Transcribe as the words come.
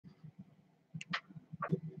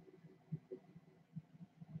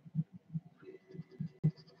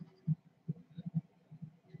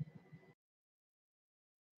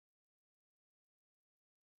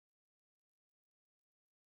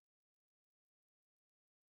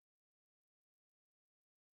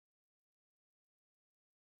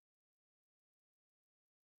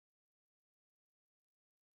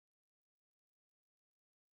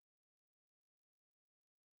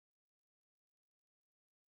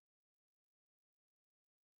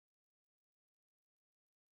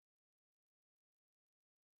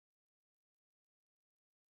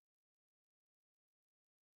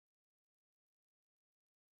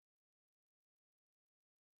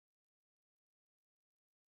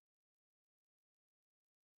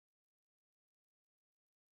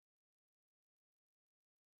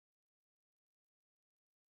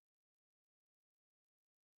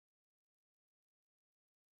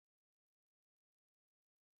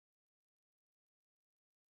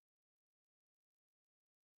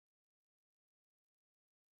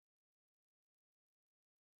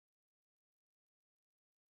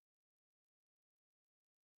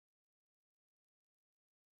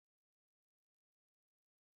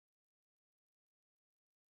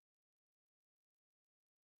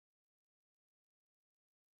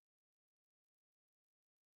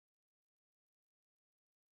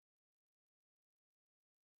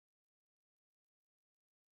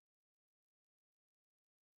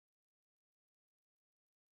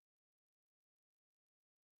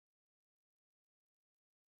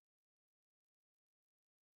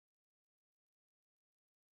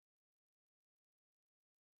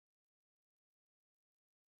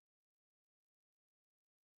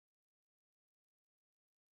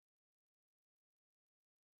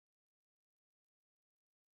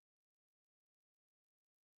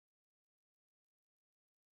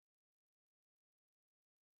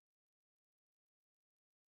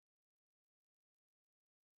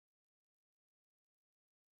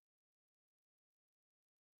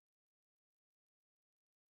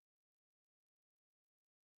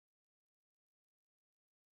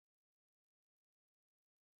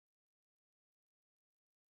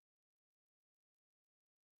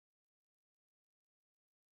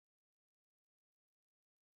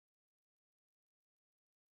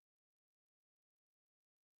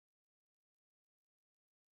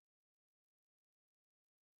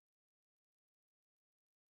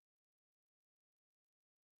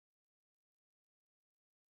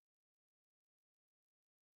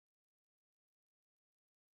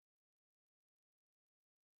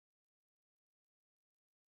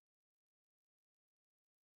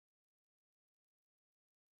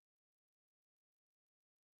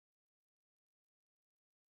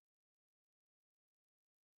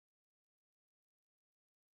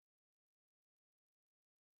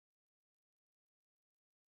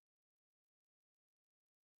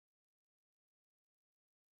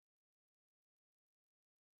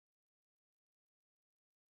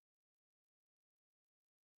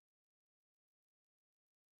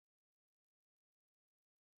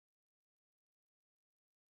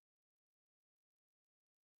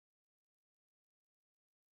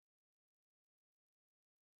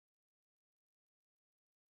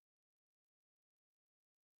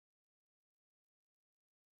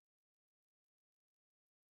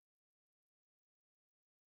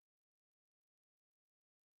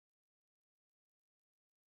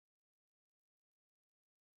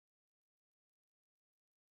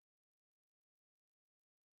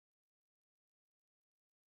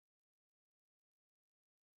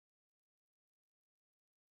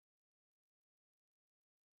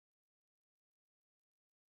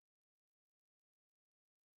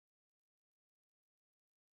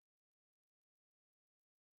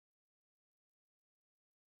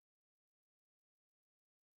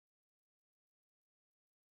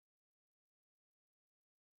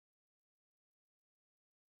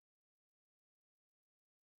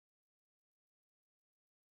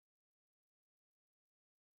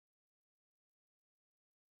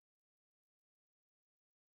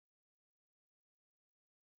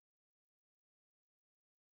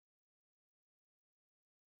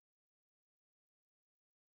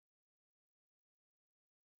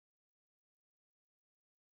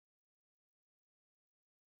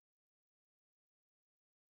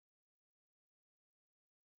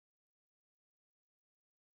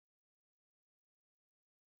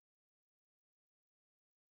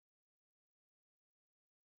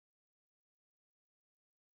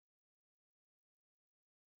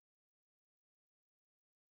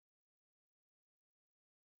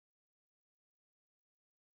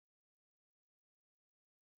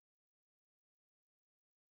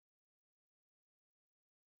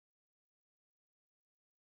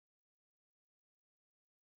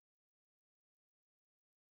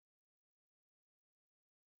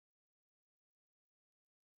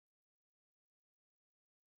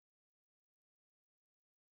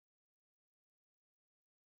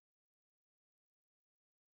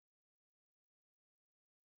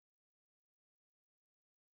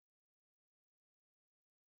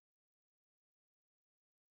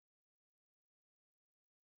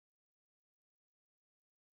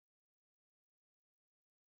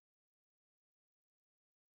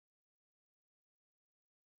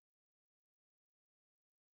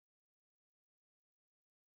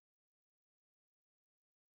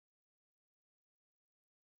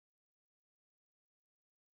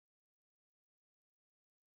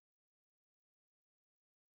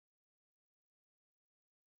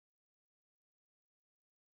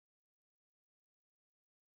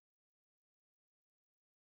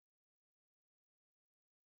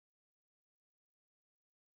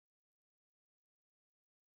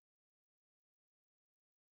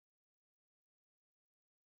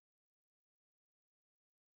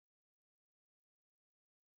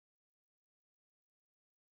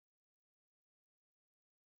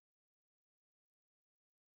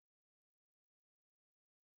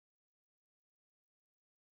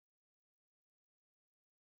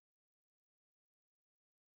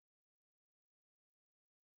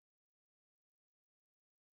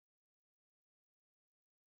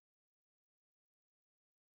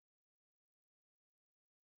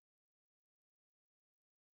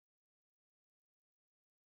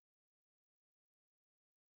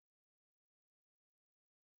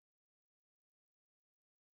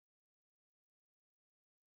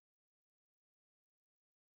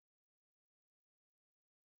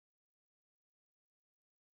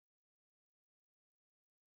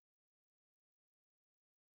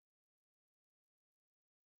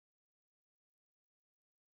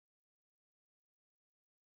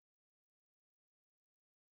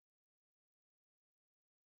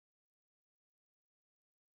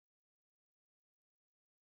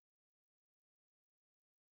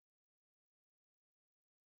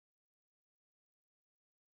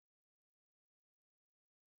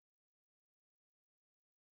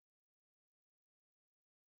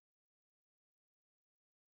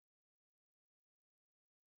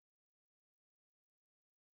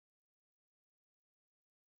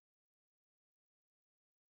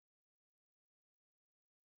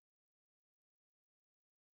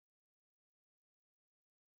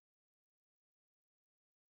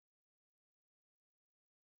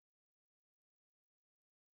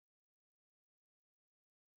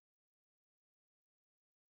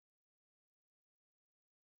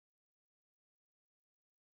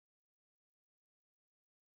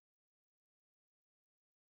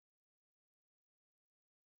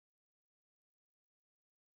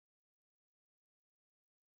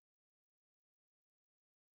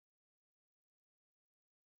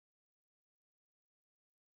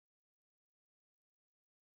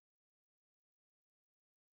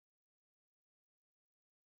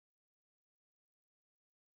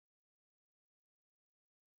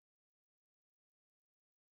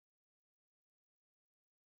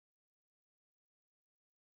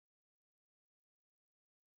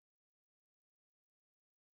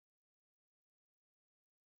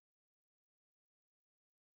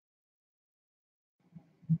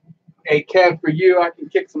Hey, Kev, for you, I can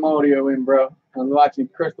kick some audio in, bro. I'm watching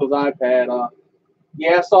Crystal's iPad.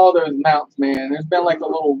 Yeah, I saw those mounts, man. There's been like a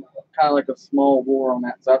little, kind of like a small war on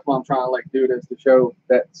that. So that's why I'm trying to like do this to show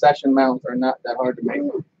that session mounts are not that hard to make.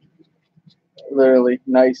 Literally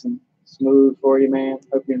nice and smooth for you, man.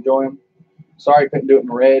 Hope you enjoy them. Sorry I couldn't do it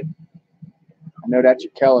in red. I know that's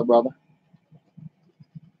your color, brother.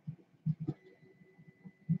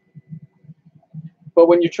 But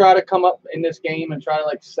when you try to come up in this game and try to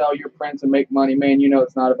like sell your prints and make money, man, you know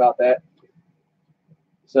it's not about that.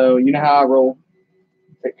 So you know how I roll.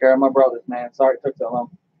 Take care of my brothers, man. Sorry it took so long.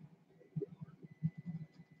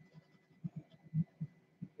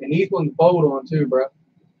 And these ones bolt on too, bro.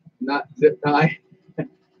 Not zip tie. All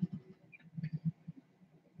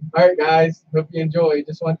right, guys. Hope you enjoy.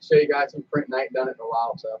 Just want to show you guys some print night done it in a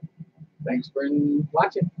while. So thanks for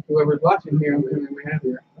watching. Whoever's watching here, we have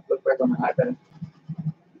here. Look back on my iPad.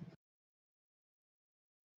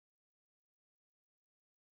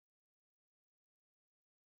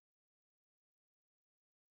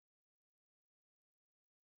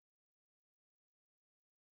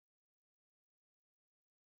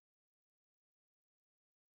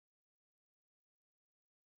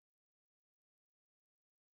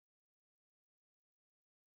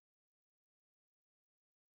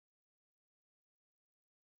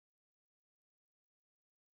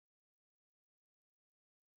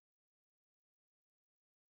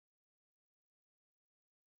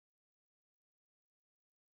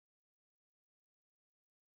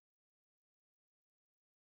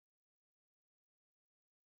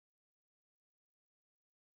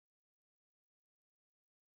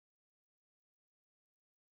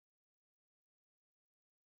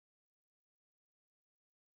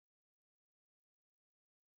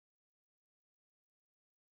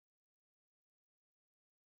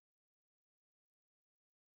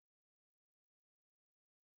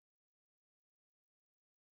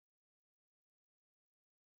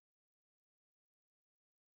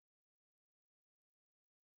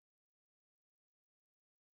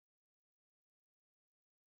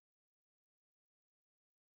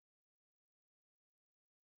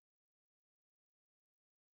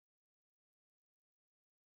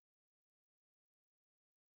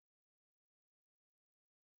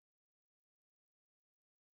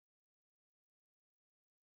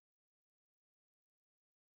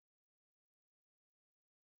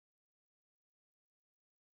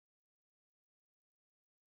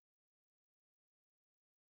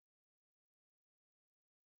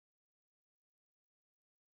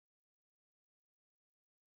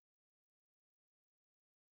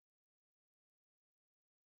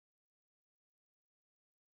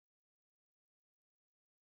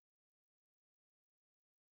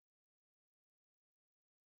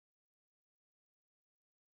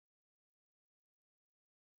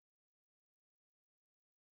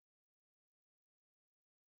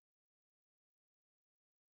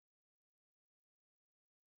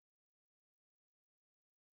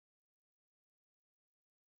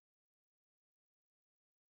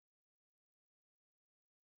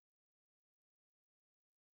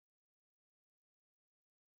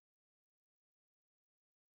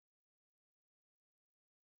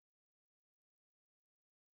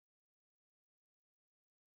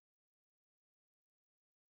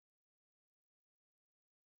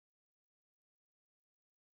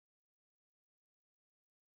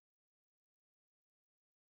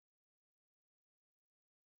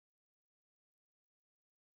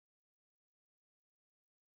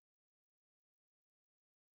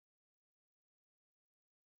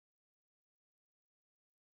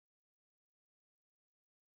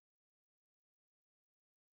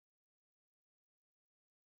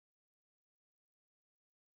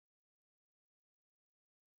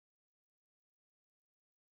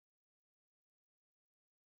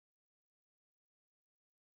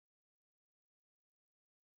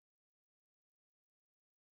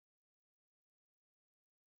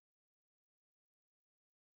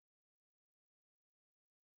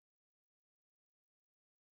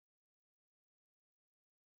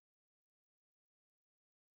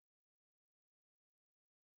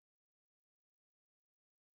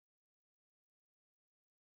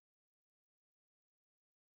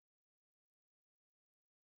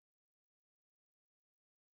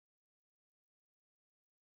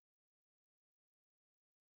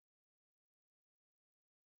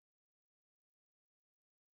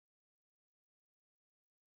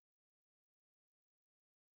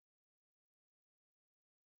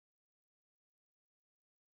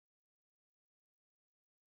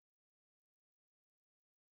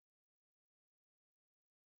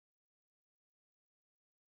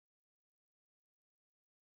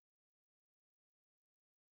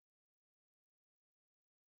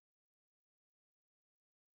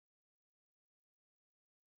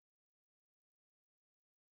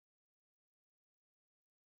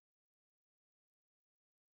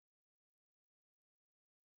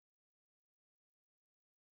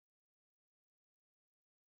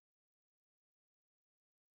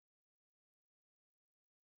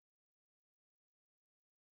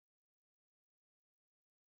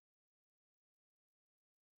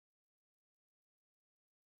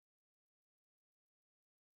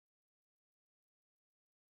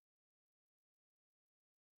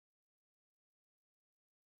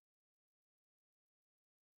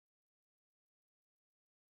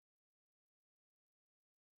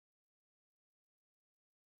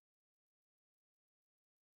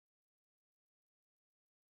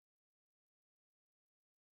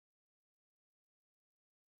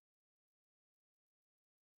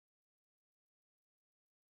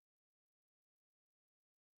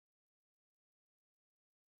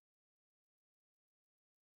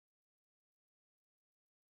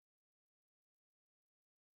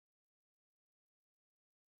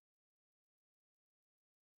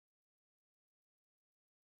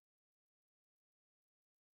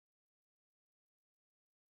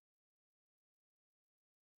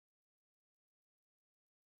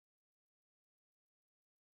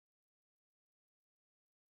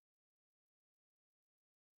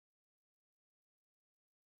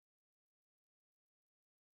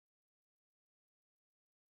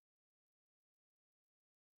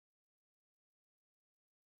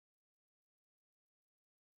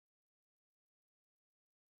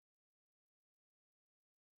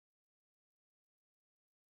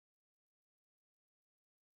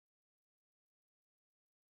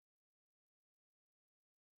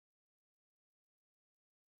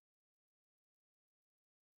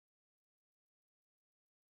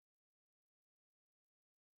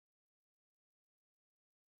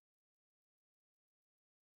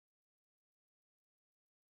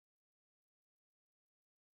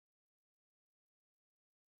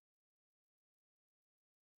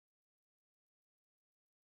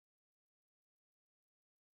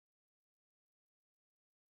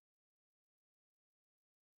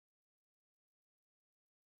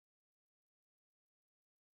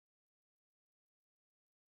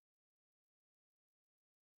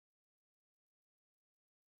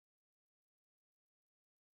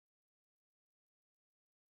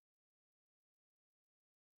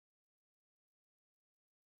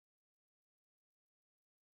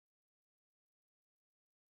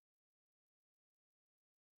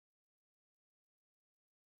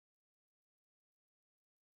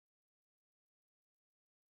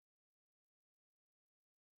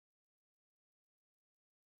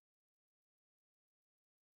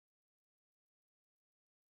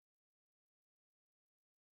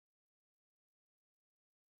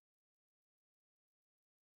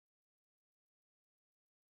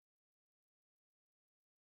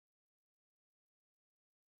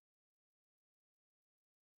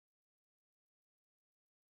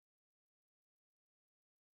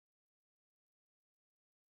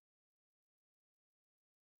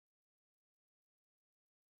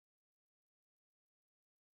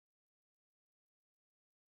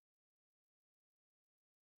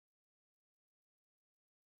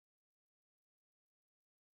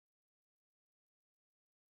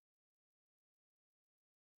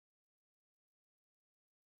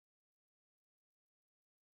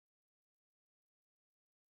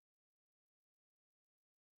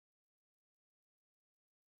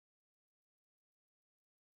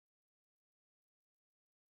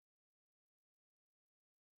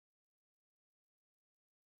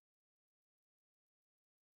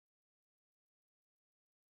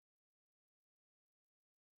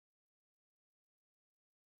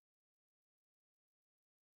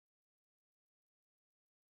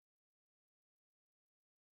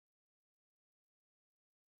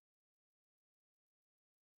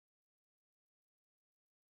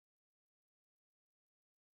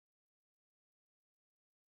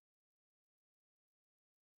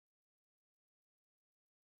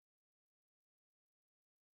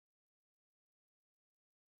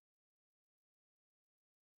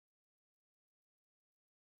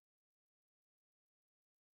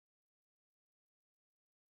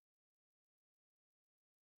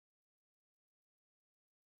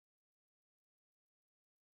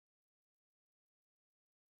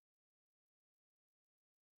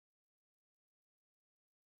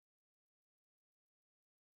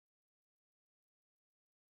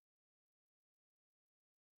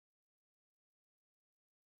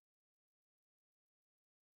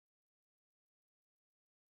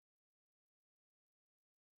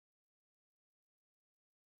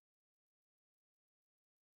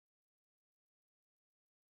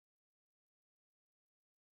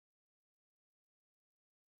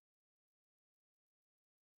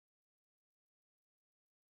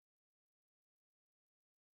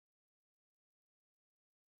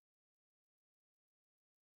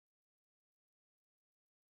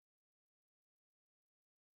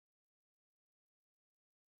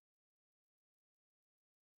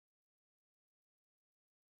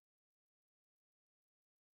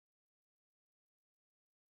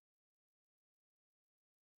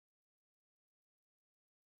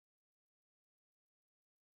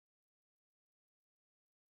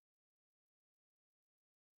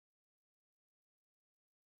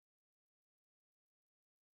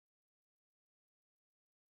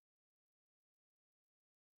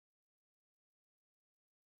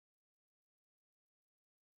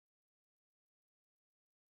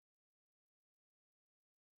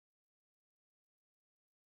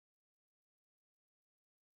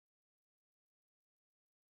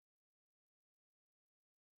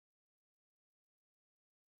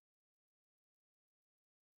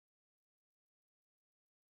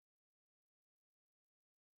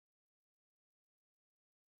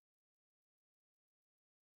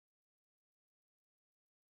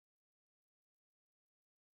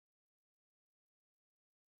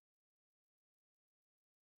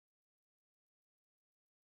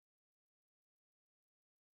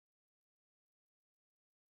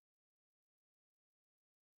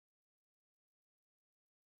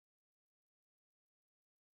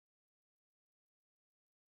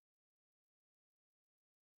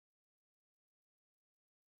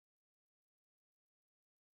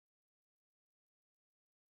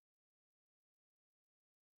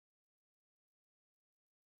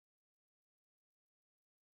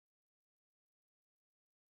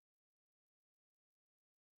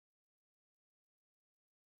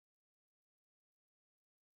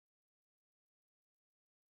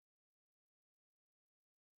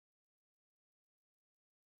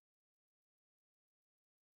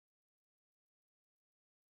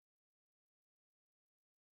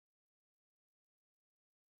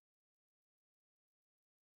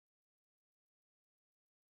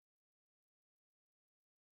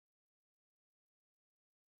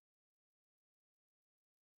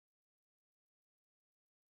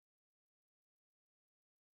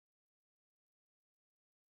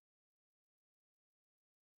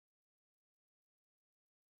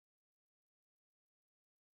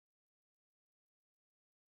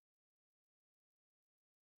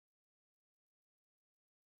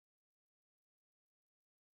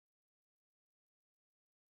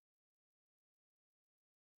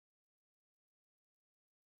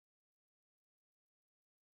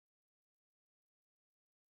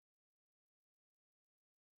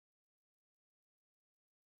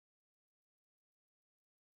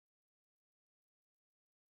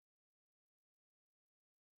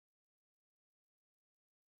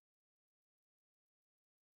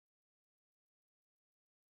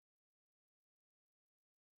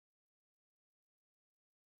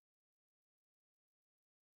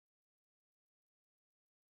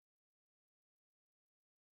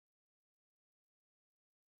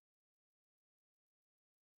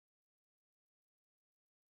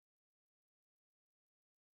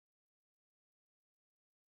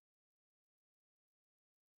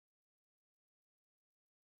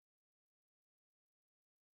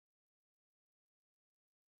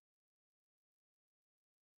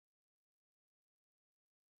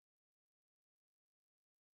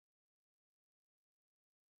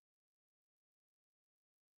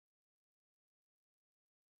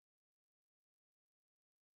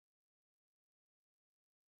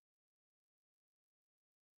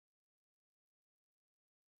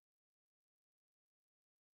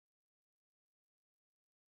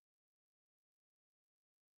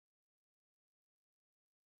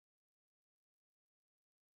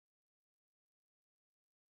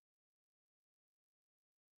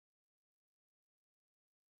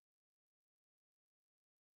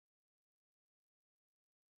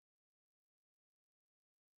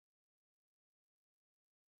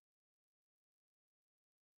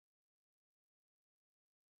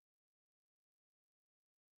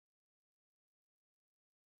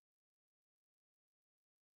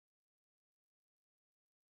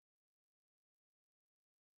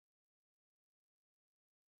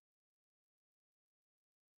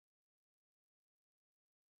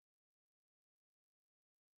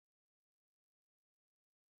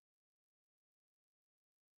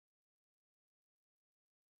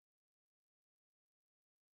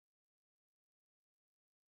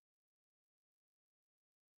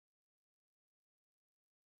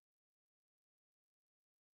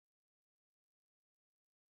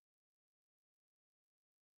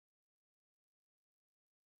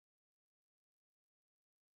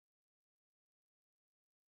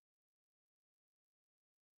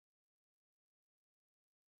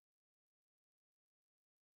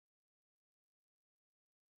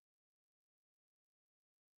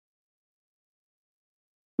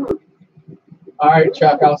 All right,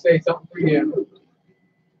 Chuck, I'll say something for you.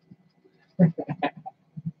 At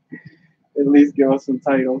least give us some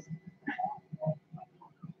titles.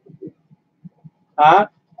 Huh?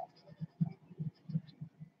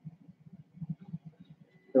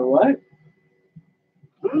 The what?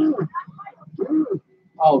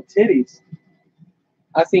 Oh, titties.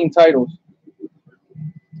 I seen titles.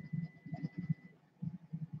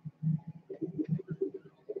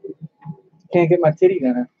 Can't get my titty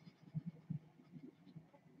down.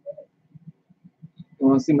 You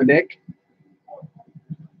want to see my dick?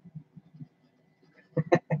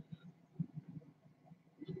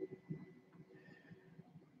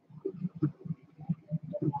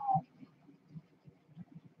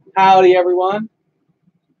 Howdy, everyone.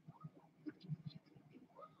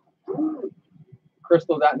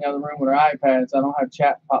 Crystal's out in the other room with her iPad, so I don't have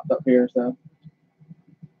chat popped up here. So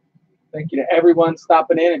thank you to everyone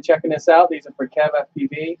stopping in and checking this out. These are for Kev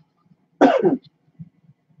Fpv.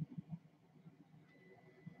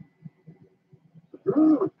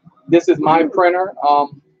 This is my printer,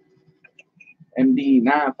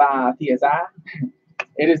 MD95 TSI.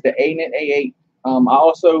 It is the ANIT A8. I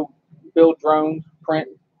also build drones, print,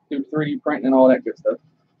 do 3D printing, and all that good stuff.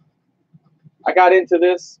 I got into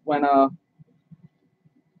this when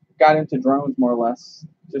got into drones more or less.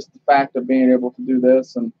 Just the fact of being able to do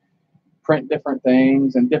this and print different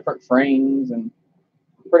things and different frames, and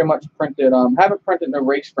pretty much printed. Haven't printed no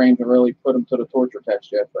race frames and really put them to the torture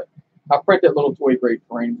test yet, but I printed little toy grade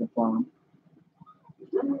frames and flown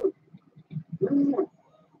them.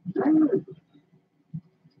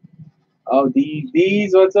 Oh,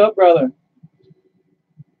 D's, what's up, brother?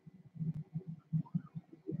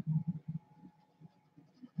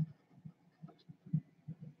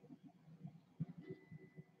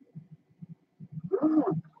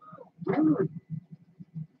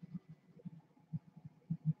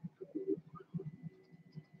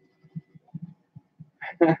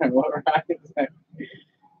 What right is that?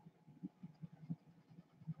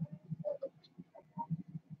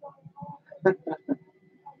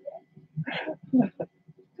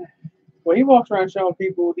 Well, he walks around showing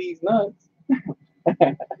people these nuts.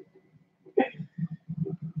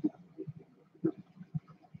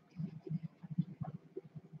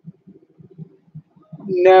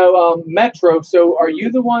 No, Metro. So, are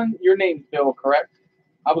you the one? Your name's Bill, correct?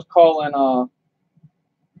 I was calling.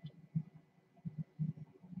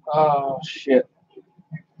 Oh shit,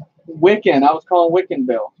 Wiccan. I was calling Wiccan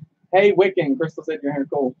Bill. Hey, Wiccan. Crystal said your hair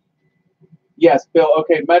cool. Yes, Bill.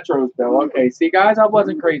 Okay, Metro's Bill. Okay, see, guys, I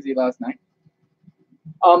wasn't crazy last night.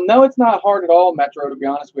 No, it's not hard at all, Metro. To be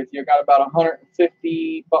honest with you, I got about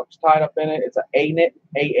 $150 tied up in it. It's an ANIT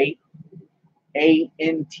A8,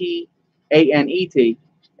 ANT A8.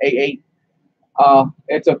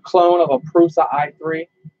 It's a clone of a Prusa i3.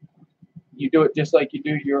 You do it just like you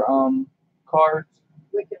do your cards.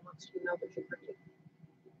 Wiccan wants to know what you're printing.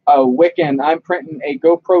 Oh, Wiccan, I'm printing a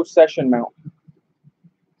GoPro Session mount.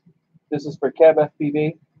 This is for Kev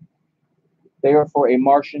Fpv. They are for a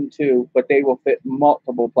Martian 2, but they will fit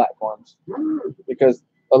multiple platforms because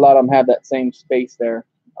a lot of them have that same space there.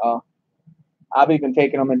 I've even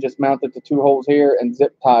taken them and just mounted the 2 holes here and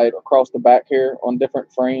zip tied across the back here on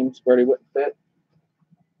different frames where they wouldn't fit.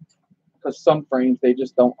 Because some frames, they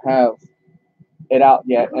just don't have it out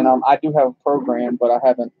yet. And I do have a program, but I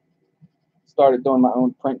haven't started doing my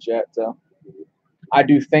own prints yet. So I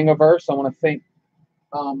do Thingiverse. I want to thank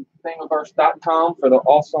Thingiverse.com for the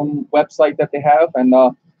awesome website that they have and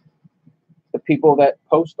the people that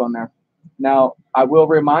post on there. Now, I will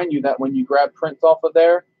remind you that when you grab prints off of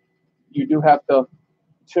there, you do have to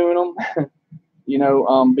tune them, you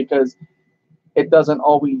know, because it doesn't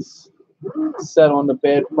always set on the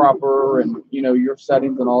bed proper and, you know, your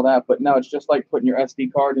settings and all that. But no, it's just like putting your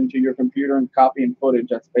SD card into your computer and copying footage.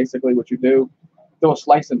 That's basically what you do. Do a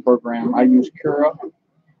slicing program. I use Cura.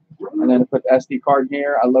 And then I put the SD card in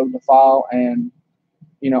here. I load the file and,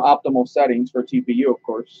 you know, optimal settings for TPU, of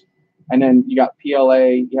course. And then you got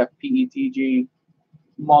PLA, you have PETG,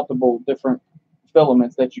 multiple different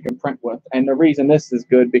filaments that you can print with. And the reason this is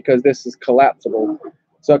good because this is collapsible.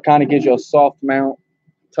 So it kind of gives you a soft mount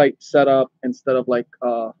type setup instead of like,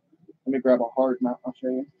 let me grab a hard mount. I'll show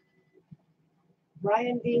you.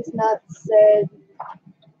 Ryan D's Nuts said,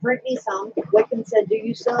 print me some. Wiccan said, do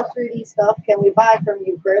you sell 3D stuff? Can we buy from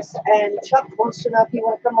you, Chris? And Chuck wants to know if you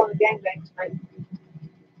want to come on the gangbang tonight.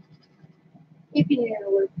 If you need a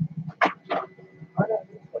loop.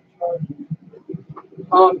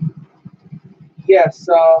 Yes,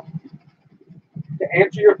 to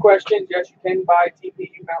answer your question, yes, you can buy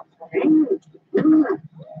TPU mounts from me.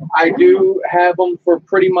 I do have them for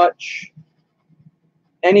pretty much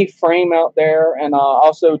any frame out there, and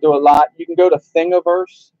also do a lot. You can go to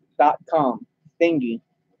thingiverse.com. Thingy,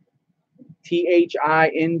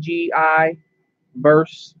 THINGI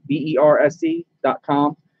verse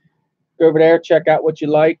VERSE.com. Go over there, check out what you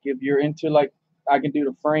like. If you're into, like, I can do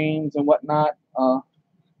the frames and whatnot.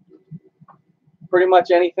 Pretty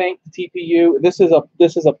much anything. TPU. This is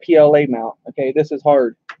a PLA mount. Okay, this is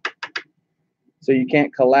hard, so you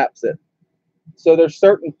can't collapse it. So there's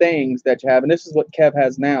certain things that you have, and this is what Kev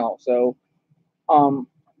has now. So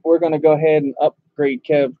we're going to go ahead and upgrade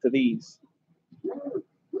Kev to these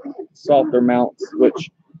softer mounts, which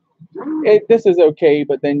this is okay,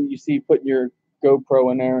 but then you see putting your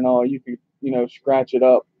GoPro in there and all, you could, you know, scratch it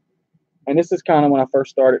up. And this is kind of when I first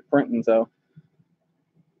started printing, so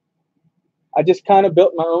I just kind of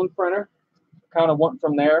built my own printer, kind of went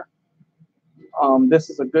from there. This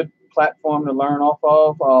is a good platform to learn off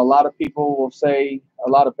of. A lot of people will say a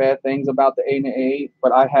lot of bad things about the 8 and 8,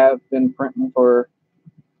 but I have been printing for,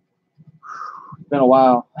 it's been a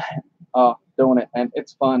while doing it, and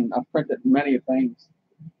it's fun. I've printed many things.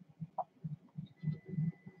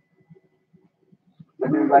 I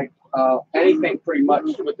do like anything pretty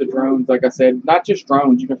much with the drones. Like I said, not just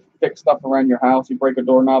drones. You can fix stuff around your house. You break a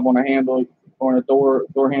doorknob on a handle or on a door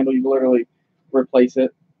handle, you literally replace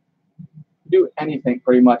it. Do anything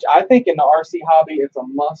pretty much. I think in the RC hobby, it's a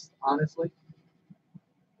must, honestly.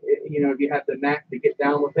 You know, if you have the knack to get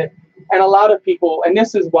down with it. And a lot of people, and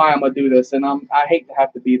this is why I'm gonna do this, and I hate to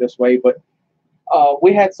have to be this way, but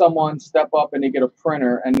we had someone step up and they get a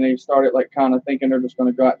printer, and they started like kind of thinking they're just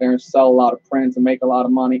going to go out there and sell a lot of prints and make a lot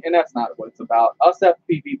of money, and that's not what it's about. Us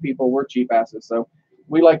FPV people, we're cheap asses, so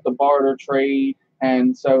we like the barter trade.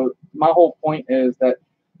 And so my whole point is that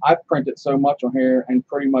I've printed so much on here and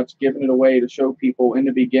pretty much given it away to show people in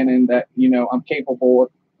the beginning that, you know, I'm capable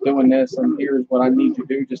of doing this, and here's what I need to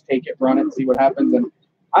do. Just take it, run it, see what happens. And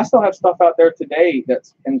I still have stuff out there today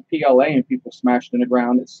that's in PLA and people smashed in the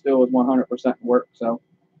ground. It still is 100% work. So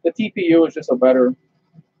the TPU is just a better,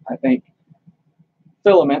 I think,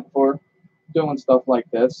 filament for doing stuff like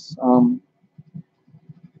this.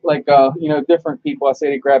 You know, different people, I say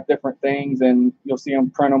they grab different things, and you'll see them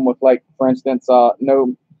print them with, like, for instance,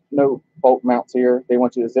 no bolt mounts here. They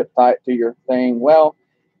want you to zip tie it to your thing. Well,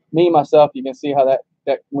 me, myself, you can see how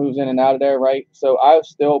that moves in and out of there, right? So I've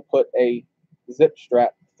still put a zip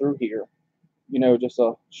strap through here, you know, just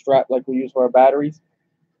a strap like we use for our batteries,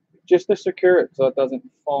 just to secure it so it doesn't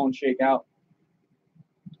fall and shake out.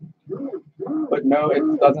 But no, it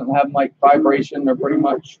doesn't have like vibration. They're pretty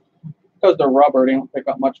much, because they're rubber, they don't pick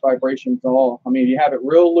up much vibrations at all. I mean, if you have it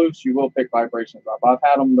real loose, you will pick vibrations up. I've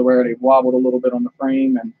had them to where they've wobbled a little bit on the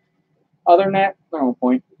frame, and other than that, they're on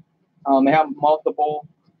point. They have multiple,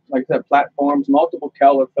 like I said, platforms, multiple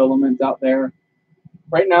color filaments out there.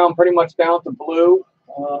 Right now, I'm pretty much down to blue.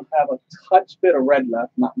 Have a touch bit of red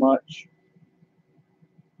left, not much.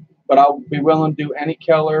 But I'll be willing to do any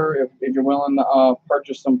color if you're willing to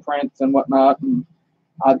purchase some prints and whatnot. And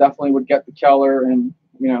I definitely would get the color and,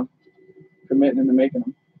 you know, committing into making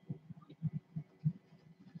them.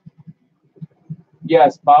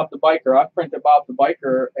 Yes, Bob the Biker. I printed Bob the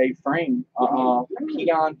Biker a frame, a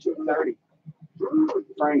Keon 230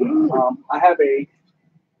 frame. I have a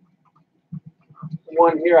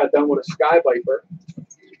one here I've done with a Sky Viper.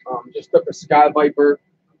 Just took a Sky Viper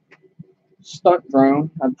stunt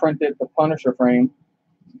drone and printed the Punisher frame.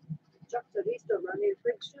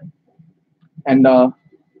 And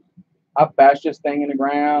I've bashed this thing in the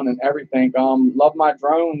ground and everything. Love My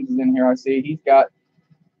Drones is in here. I see he's got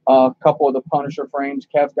a couple of the Punisher frames.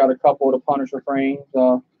 Kev's got a couple of the Punisher frames.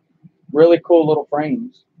 Really cool little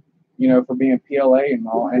frames, you know, for being PLA and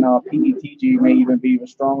all. And PETG may even be even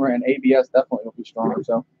stronger, and ABS definitely will be stronger.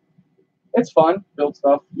 So it's fun, build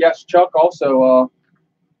stuff. Yes, Chuck also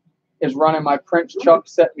is running my prints. Chuck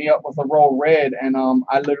set me up with a roll red, and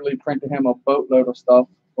I literally printed him a boatload of stuff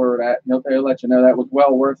for that. He'll let you know that was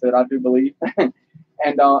well worth it, I do believe. And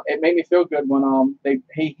it made me feel good when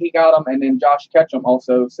he got them, and then Josh Ketchum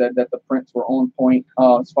also said that the prints were on point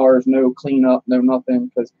as far as no cleanup, no nothing.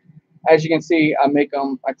 Because as you can see, I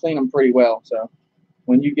clean them pretty well. So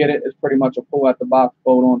when you get it, it's pretty much a pull out the box,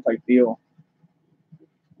 fold on type deal.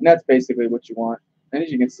 And that's basically what you want. And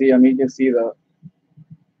as you can see, I mean, you can see the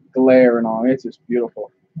glare and all. It's just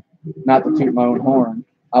beautiful. Not to toot my own horn.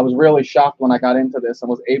 I was really shocked when I got into this and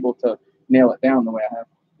was able to nail it down the way I have.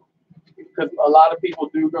 Because a lot of people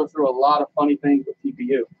do go through a lot of funny things with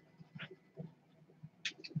TPU.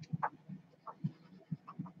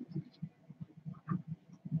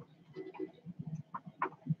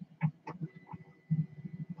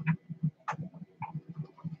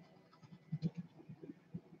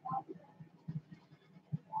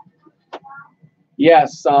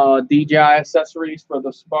 Yes, DJI accessories for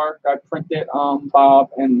the Spark. I printed Bob,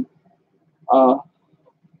 and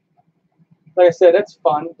like I said, it's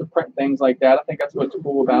fun to print things like that. I think that's what's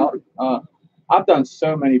cool about. I've done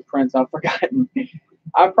so many prints, I've forgotten.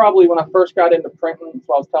 I probably, when I first got into printing,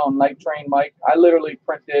 so I was telling Night Train Mike, I literally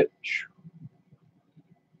printed,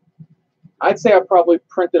 I'd say I probably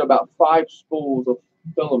printed about 5 spools of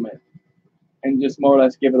filament and just more or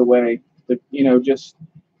less give it away. To, you know, just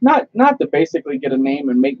not to basically get a name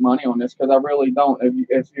and make money on this, because I really don't.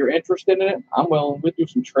 If you're interested in it, I'm willing to do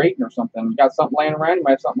some trading or something. You got something laying around, you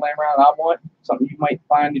might have something laying around I want, something you might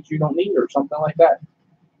find that you don't need or something like that.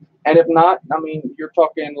 And if not, I mean, you're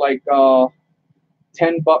talking like $10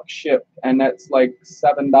 shipped, and that's like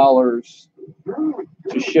 $7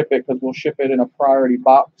 to ship it, because we'll ship it in a priority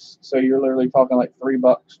box. So you're literally talking like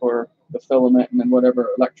 $3 for the filament and then whatever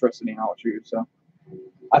electricity and all it's used. So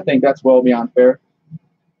I think that's well beyond fair.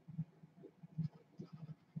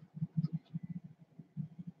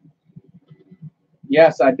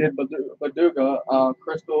 Yes, I did Baduga.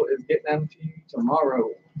 Crystal is getting them to you tomorrow.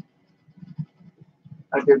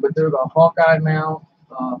 I did Baduga Hawkeye mount.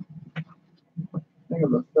 I think it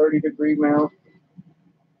was a 30-degree mount.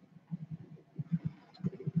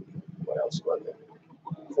 What else was it?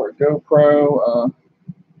 For a GoPro.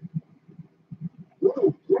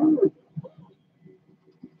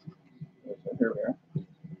 Here we are.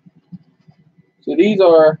 So these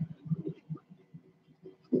are.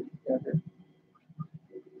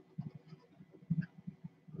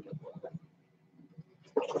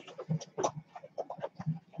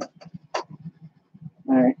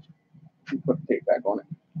 All right, put the tape back on it.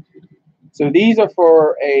 So these are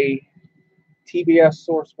for a TBS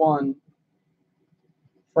Source 1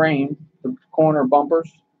 frame, the corner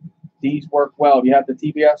bumpers. These work well. If you have the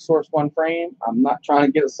TBS Source 1 frame, I'm not trying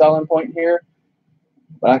to get a selling point here,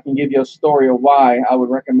 but I can give you a story of why I would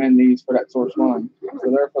recommend these for that Source 1.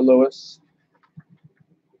 So they're for Lewis.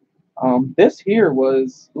 This here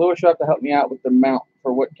was, Lewis, you have to help me out with the mount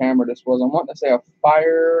for what camera this was. I'm wanting to say a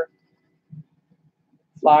Firefly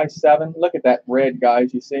 7. Look at that red,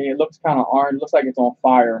 guys. You see, it looks kind of orange. It looks like it's on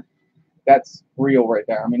fire. That's real right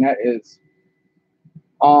there. I mean, that is.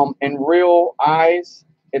 In real eyes,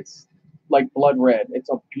 it's like blood red. It's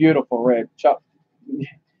a beautiful red. Chuck,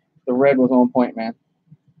 the red was on point, man.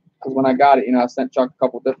 Because when I got it, you know, I sent Chuck a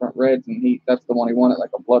couple different reds, and that's the one he wanted,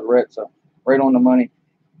 like a blood red. So right on the money.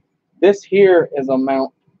 This here is a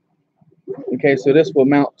mount. Okay, so this will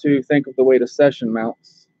mount to, think of the way the Session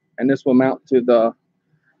mounts, and this will mount to the.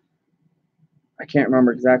 I can't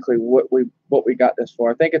remember exactly what we got this for.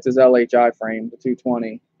 I think it's his LHI frame, the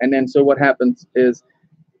 220. And then so what happens is,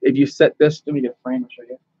 if you set this, let me get a frame and show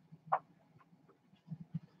you.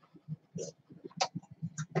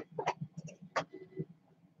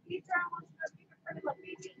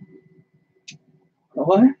 A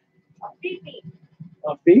what? A Fifi.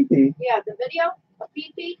 A Fifi? Yeah, the video, a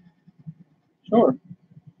Fifi. Sure.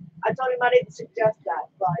 I told him I didn't suggest that,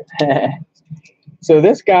 but. So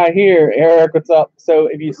this guy here, Eric, what's up? So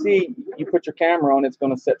if you see, you put your camera on, it's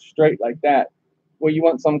going to sit straight like that. Well, you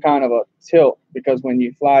want some kind of a tilt, because when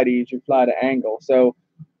you fly these, you fly the angle. So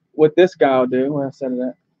what this guy will do, where I said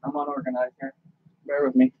that, I'm unorganized here. Bear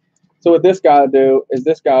with me. So what this guy will do is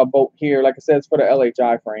this guy will bolt here. Like I said, it's for the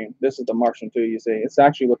LHI frame. This is the Martian 2, you see. It's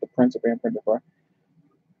actually what the prints are being printed for.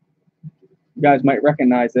 You guys might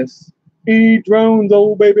recognize this. E-drones,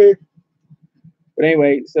 old baby. But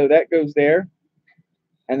anyway, so that goes there.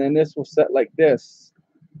 And then this will set like this.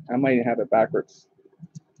 I might even have it backwards.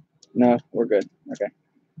 No, we're good. Okay.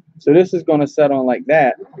 So this is going to set on like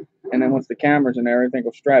that. And then once the camera's in there, everything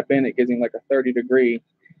will strap in. It gives him like a 30-degree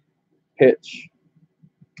pitch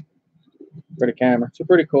for the camera. So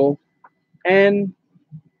pretty cool. And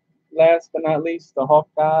last but not least, the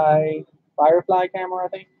Hawkeye Firefly camera, I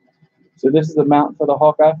think. So this is the mount for the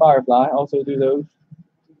Hawkeye Firefly. I also do those.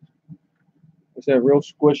 It's a real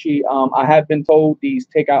squishy. I have been told these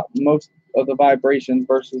take out most of the vibrations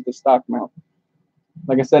versus the stock mount.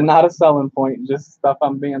 Like I said, not a selling point, just stuff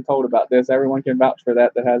I'm being told about this. Everyone can vouch for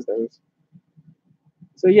that has those.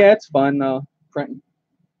 So yeah, it's fun printing.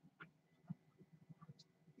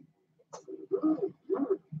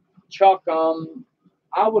 Chuck,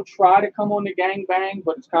 I will try to come on the gangbang,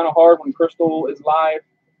 but it's kind of hard when Crystal is live.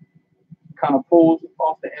 Kind of pulls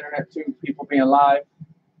off the internet too, people being live.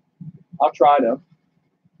 I'll try to.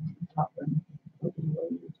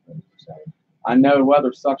 I know the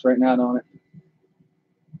weather sucks right now, don't it?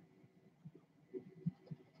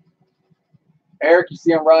 Eric, you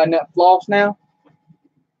see him riding that floss now?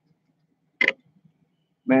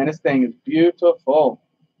 Man, this thing is beautiful.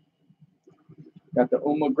 Got the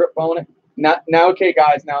Uma grip on it. Now, okay,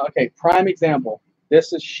 guys. Now, okay. Prime example.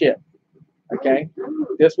 This is ship. Okay.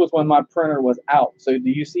 This was when my printer was out. So do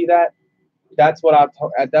you see that? That's what I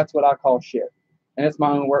call shit. And it's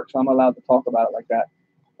my own work, so I'm allowed to talk about it like that.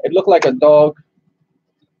 It looked like a dog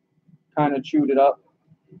kind of chewed it up.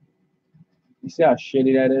 You see how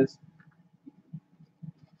shitty that is?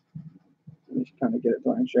 Let me just kind of get it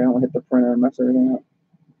to make sure I don't hit the printer and mess everything up.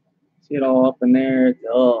 See it all up in there.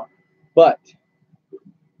 But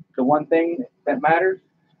the one thing that matters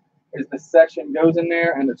is the session goes in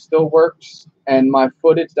there and it still works. And my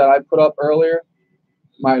footage that I put up earlier,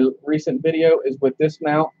 my recent video, is with this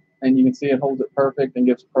mount, and you can see it holds it perfect and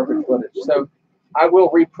gives perfect footage. So I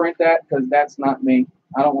will reprint that because that's not me.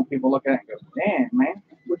 I don't want people looking at it and go, damn, man,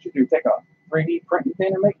 what you do? Take a 3D printing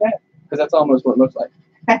pen and make that? Because that's almost what it looks like.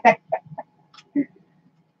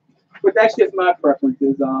 But that's just my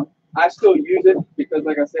preferences. I still use it because,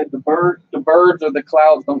 like I said, the birds or the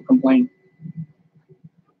clouds don't complain.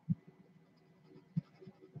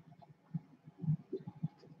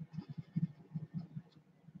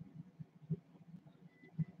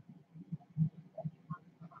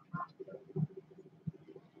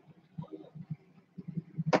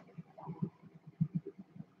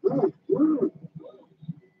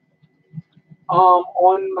 On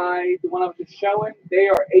the one I was just showing, they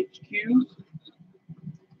are HQs.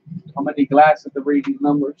 I'm gonna need glasses to read these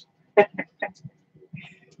numbers.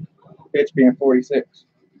 Pitch being 46.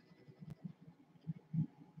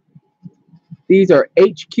 These are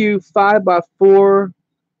HQ 5 by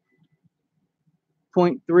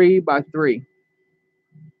 4.3 by 3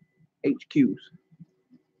 HQs.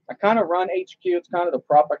 I kind of run HQ. It's kind of the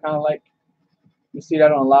prop I kind of like. You see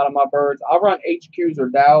that on a lot of my birds. I run HQs or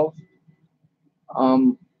dowels.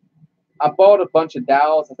 I bought a bunch of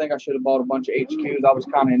dowels. I think I should have bought a bunch of HQs. I was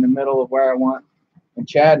kind of in the middle of where I want. And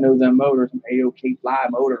Chad knows them motors, some AOK Fly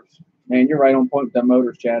motors. Man, you're right on point with them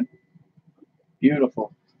motors, Chad.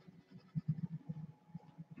 Beautiful.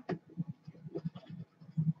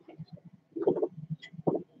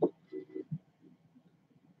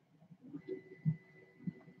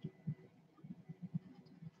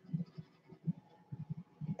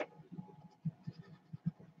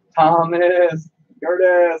 Thomas,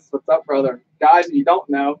 Curtis, what's up, brother? Guys, if you don't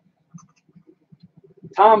know,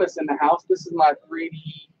 Thomas in the house. This is my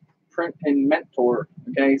 3D print and mentor.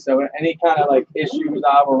 Okay, so any kind of like issues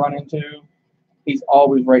I will run into, he's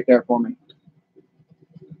always right there for me.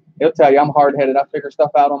 He'll tell you I'm hard-headed. I figure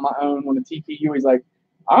stuff out on my own. When the TPU, he's like,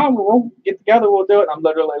 "Oh, we'll get together. We'll do it." I'm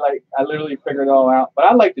literally like, I literally figured it all out. But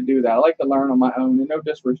I like to do that. I like to learn on my own. And no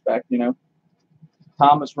disrespect, you know.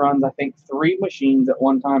 Thomas runs, I think, 3 machines at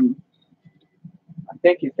one time. I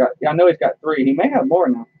think he's got. Yeah, I know he's got 3. He may have more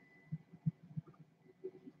now.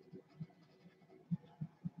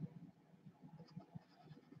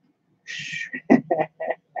 As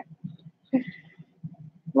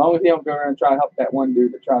long as he don't go around and try to help that one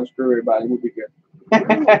dude that tries to screw everybody, we'll be good.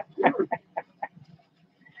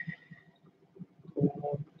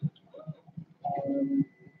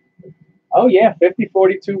 Oh yeah,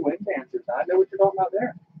 5042 wind dancers. I know what you're talking about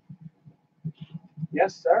there.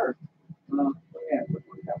 Yes, sir. Yeah,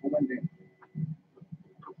 wind dancers.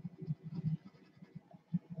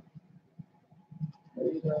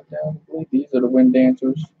 These are the wind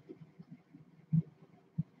dancers.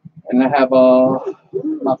 And I have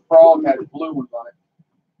my frog has blue ones on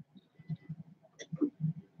it.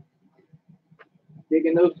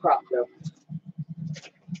 Digging those crops though.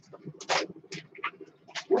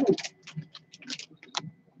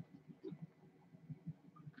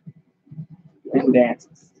 And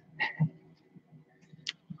dances.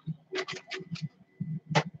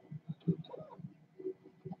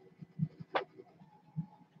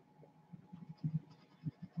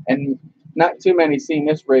 And not too many seen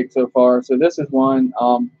this rig so far. So this is one.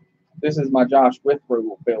 This is my Josh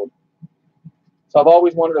Withrow build. So I've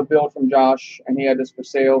always wanted a build from Josh, and he had this for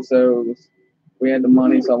sale. So we had the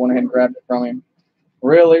money, so I went ahead and grabbed it from him.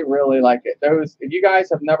 Really, really like it. If you guys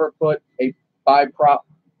have never put a bi-prop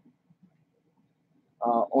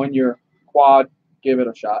on your quad, give it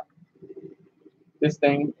a shot. This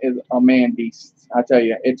thing is a man beast. I tell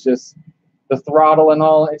you, it's just the throttle and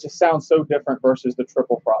all. It just sounds so different versus the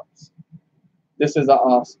triple props. This is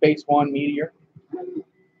a Space One Meteor.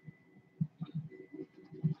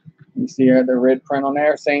 You see here the red print on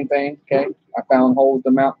there. Same thing. Okay, I found holes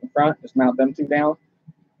to mount in the front. Just mount them 2 down.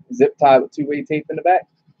 Zip tie with 2-way tape in the back.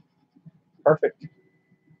 Perfect.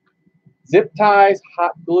 Zip ties,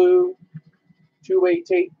 hot glue, 2-way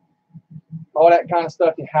tape, all that kind of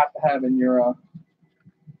stuff you have to have in your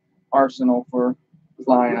arsenal for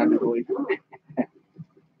flying, I do believe.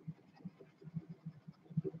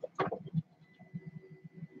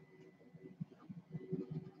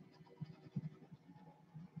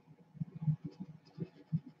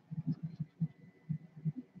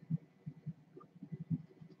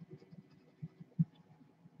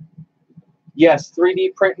 Yes,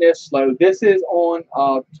 3D printing is slow. This is on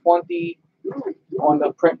 20 on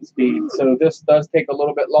the print speed, so this does take a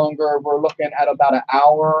little bit longer. We're looking at about an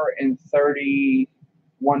hour and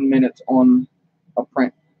 31 minutes on a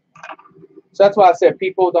print. So that's why I said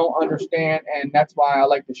people don't understand, and that's why I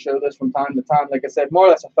like to show this from time to time. Like I said, more or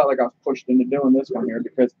less I felt like I was pushed into doing this one here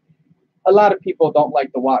because a lot of people don't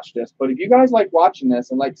like to watch this. But if you guys like watching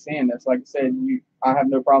this and like seeing this, like I said, I have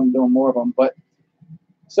no problem doing more of them. But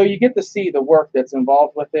so you get to see the work that's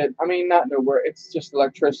involved with it. I mean, not no work. It's just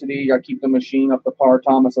electricity. I keep the machine up to par.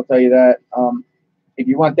 Thomas will tell you that. If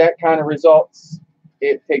you want that kind of results,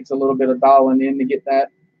 it takes a little bit of dialing in to get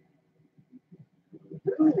that.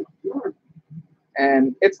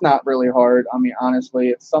 And it's not really hard. I mean, honestly,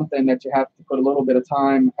 it's something that you have to put a little bit of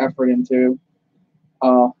time, effort into.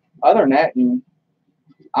 Other than that,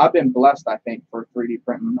 I've been blessed, I think, for 3D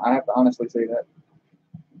printing. I have to honestly say that.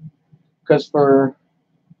 Because for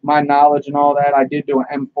my knowledge and all that, I did do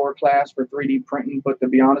an M4 class for 3D printing, but to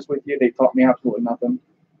be honest with you, they taught me absolutely nothing.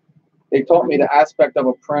 They taught me the aspect of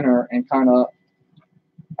a printer and kind of,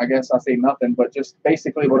 I guess I say nothing, but just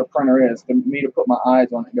basically what a printer is, for me to put my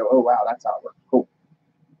eyes on it and go, oh, wow, that's how it works. Cool.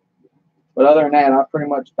 But other than that, I pretty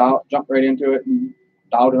much jumped right into it and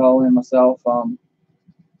dialed it all in myself.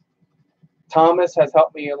 Thomas has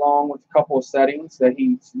helped me along with a couple of settings that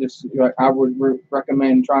I would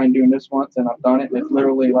recommend trying doing this once, and I've done it. It's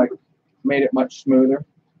literally like made it much smoother.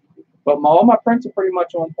 But all my prints are pretty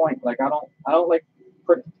much on point. Like I don't like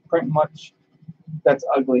print much that's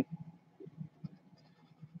ugly.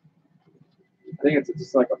 I think it's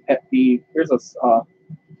just like a pet peeve. Here's a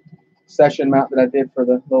session mount that I did for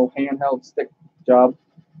the little handheld stick job.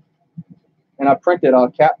 And I printed a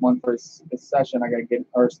cat one for this session. I gotta get,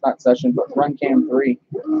 or it's not session, but Run Cam 3.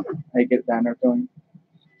 I get it down there to him.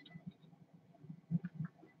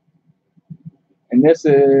 And this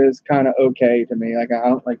is kind of okay to me. Like I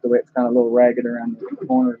don't like the way it's kind of a little ragged around the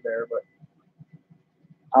corners there, but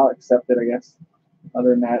I'll accept it, I guess.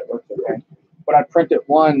 Other than that, it looks okay. But I printed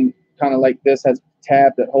one kind of like this, has a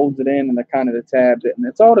tab that holds it in, and the kind of the tab that, and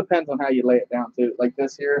it all depends on how you lay it down too. Like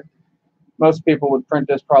this here, most people would print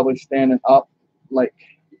this probably standing up like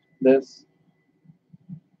this,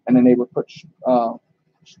 and then they would put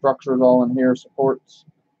structures all in here, supports.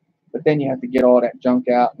 But then you have to get all that junk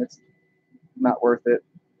out, and it's not worth it.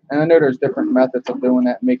 And I know there's different methods of doing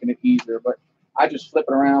that, making it easier, but I just flip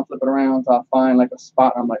it around until I find like a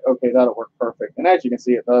spot, and I'm like, okay, that'll work perfect. And as you can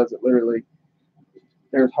see, it does. It literally,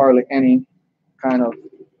 there's hardly any kind of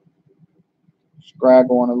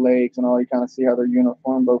scraggle on the legs and all. You kind of see how they're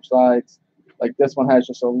uniform both sides. Like this one has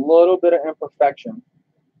just a little bit of imperfection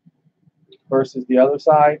versus the other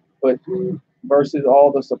side, but versus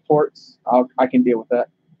all the supports, I can deal with that.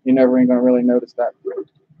 You're never even going to really notice that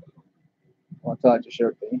until I just showed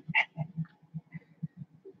it to you.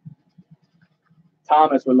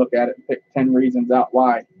 Thomas would look at it and pick 10 reasons out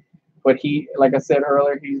why. But he, like I said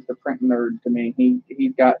earlier, he's the print nerd to me.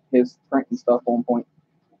 He's got his printing stuff on point.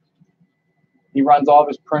 He runs all of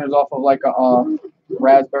his printers off of like a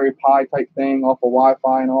Raspberry Pi type thing, off of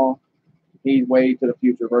Wi-Fi and all. He's way to the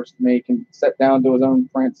future versus me. He can sit down, do his own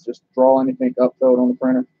prints, just draw anything up, throw it on the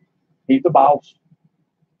printer. He's the boss.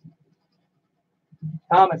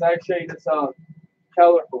 Thomas, I show you this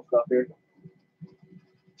colorful stuff here.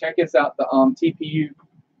 Check this out, the TPU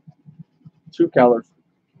 2 colors.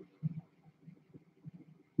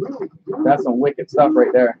 That's some wicked stuff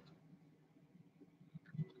right there.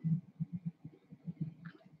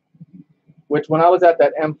 Which when I was at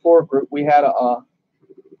that M4 group, we had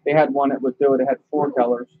they had one that would do it. It had 4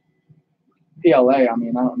 colors. PLA, I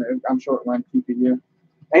mean, I don't know. I'm sure it ran TPU.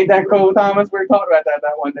 Ain't that cool, Thomas? We were talking about that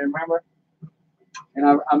one day, remember? And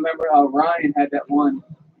I remember Ryan had that one.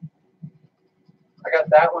 I got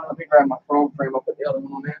that one. Let me grab my phone frame. I'll put the other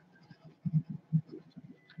one on there.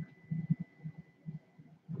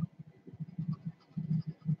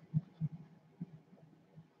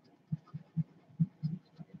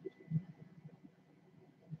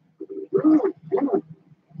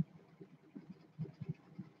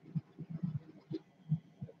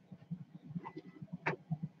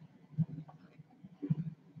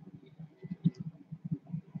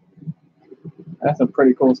 That's some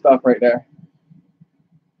pretty cool stuff right there.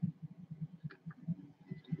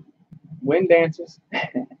 Wind dances.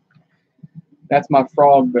 That's my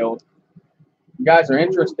frog build. If you guys are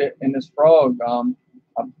interested in this frog,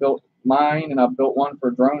 I built mine and I built one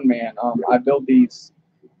for Drone Man. I built these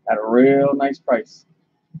at a real nice price.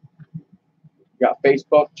 You got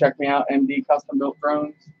Facebook, check me out, MD Custom Built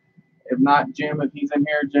Drones. If not, Jim, if he's in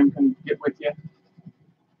here, Jim can get with you.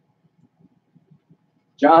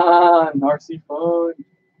 John, RC Fun.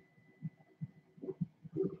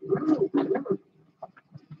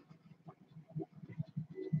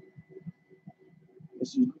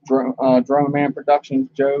 This is Drone Man Productions,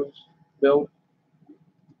 Joe's build.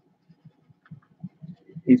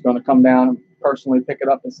 He's going to come down and personally pick it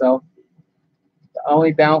up himself. The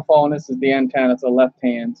only downfall in this is the antenna. It's a left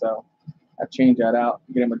hand, so I change that out,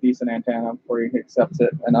 get him a decent antenna before he accepts it.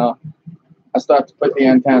 And I start to put the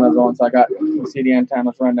antennas on, so you see the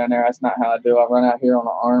antennas run down there. That's not how I do. I run out here on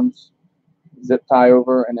the arms, zip tie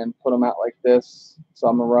over, and then put them out like this. So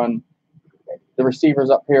I'm gonna run the receivers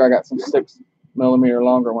up here. I got some 6mm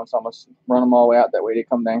longer ones, so I'm gonna run them all the way out. That way they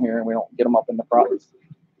come down here and we don't get them up in the props.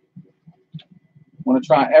 I want to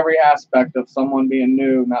try every aspect of someone being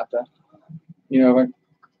new, not to, you know,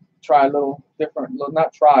 try a little different,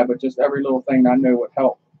 not try, but just every little thing that I knew would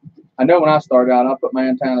help. I know when I started out, I put my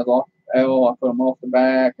antennas off L, I put them off the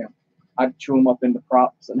back, and I'd chew them up into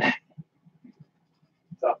props. And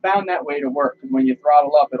so I found that way to work, because when you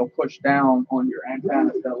throttle up, it'll push down on your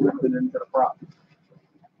antennas that lift it into the prop.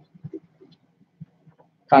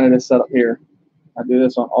 Kind of this setup here. I do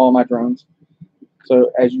this on all my drones.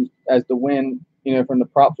 So as the wind, you know, from the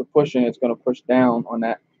props are pushing, it's going to push down on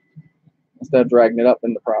that instead of dragging it up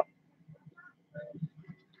in the prop.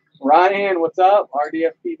 Ryan, what's up?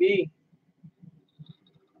 RDFPV.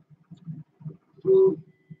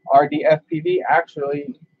 RDFPV,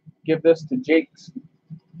 actually, give this to Jake's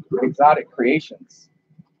Exotic Creations.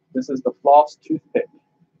 This is the Floss Toothpick.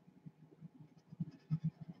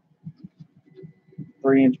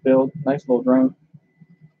 3-inch build, nice little drone.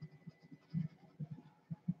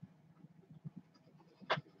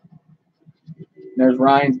 There's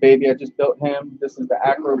Ryan's baby. I just built him. This is the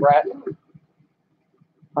Acro Brat.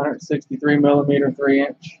 163mm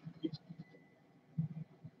 3-inch.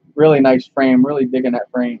 Really nice frame. Really digging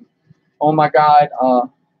that frame. Oh my God.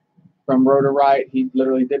 From Rotorite, he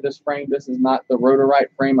literally did this frame. This is not the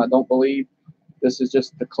Rotorite frame, I don't believe. This is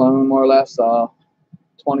just the clone, more or less.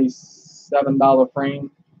 $27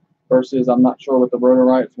 frame versus I'm not sure what the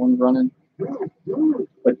Rotorite one's running.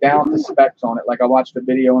 But down to specs on it. Like I watched the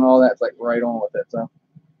video and all that. It's like right on with it. So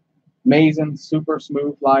amazing, super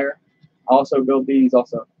smooth flyer. I also build these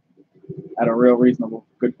also at a real reasonable,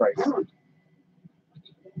 good price.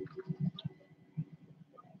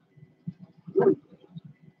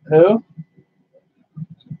 Who?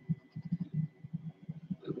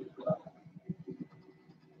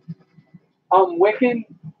 Wiccan.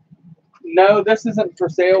 No, this isn't for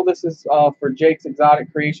sale. This is for Jake's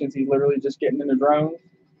Exotic Creations. He's literally just getting into drones.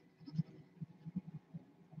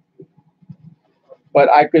 But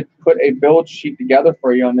I could put a build sheet together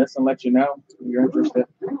for you on this and let you know if you're interested.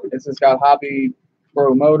 This has got Hobby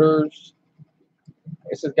Pro motors.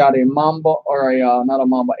 This has got a Mamba, or a not a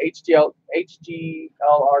Mamba,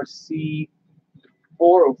 HGLRC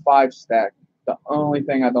 405 stack. The only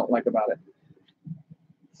thing I don't like about it.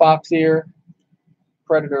 Fox ear,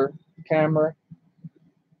 Predator camera.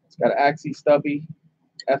 It's got an Axie stubby,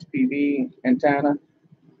 FPV antenna.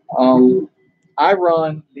 I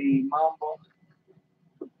run the Mamba.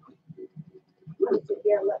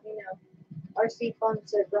 Yeah, let me know. RC Fun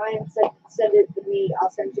said, Ryan said, send it to me.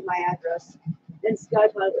 I'll send you my address. And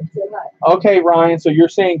Skypilot said hi. Okay, Ryan. So you're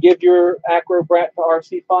saying give your Acro Brat to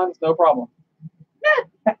RC Funds? No problem.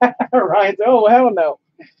 Ryan said, oh, hell no.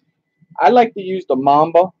 I like to use the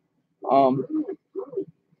Mamba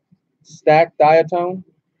stack diatone.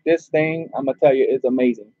 This thing, I'm going to tell you, is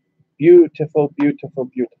amazing. Beautiful, beautiful,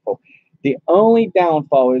 beautiful. The only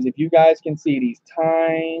downfall is if you guys can see these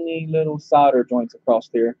tiny little solder joints across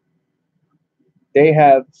there. They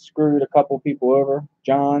have screwed a couple people over,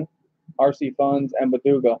 John, RC Funds, and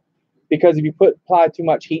Baduga. Because if you apply too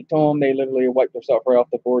much heat to them, they literally wipe themselves right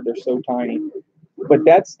off the board. They're so tiny. But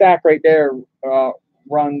that stack right there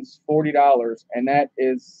runs $40, and that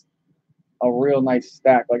is a real nice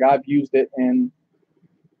stack. Like I've used it in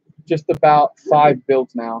just about 5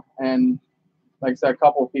 builds now. And like I said, a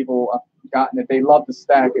couple of people have gotten it. They love the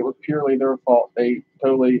stack. It was purely their fault. They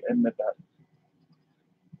totally admit that.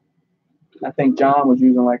 I think John was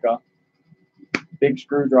using like a big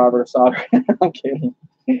screwdriver to solder. I'm kidding.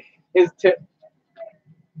 His tip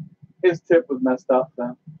was messed up.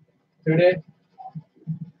 So. Who did?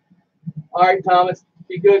 All right, Thomas.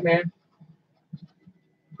 Be good, man.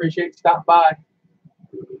 Appreciate you stopping by.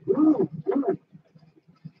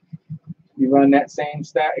 You run that same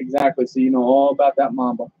stack? Exactly. So you know all about that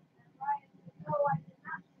Mamba.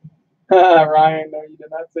 Ryan, no, you did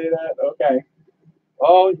not say that? Okay.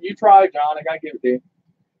 Oh, you try, John. I got to give it to you.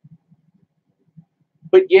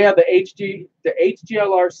 But yeah, the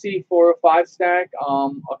HGLRC 405 stack, a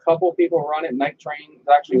couple of people run it. Night Train is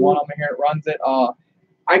actually one of them here. It runs it.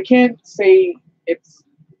 I can't say it's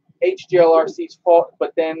HGLRC's fault,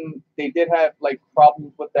 but then they did have like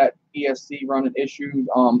problems with that ESC running issues.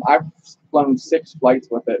 I've flown 6 flights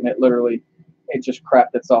with it, and it just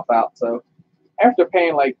crapped itself out. So after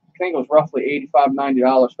paying like, I think it was roughly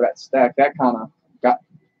 $85–90 for that stack, that kind of got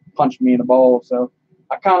punched me in the balls. So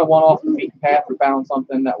I kind of went off the beaten path and found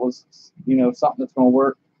something that was, something that's going to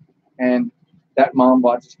work. And that Mamba,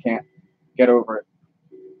 I just can't get over it.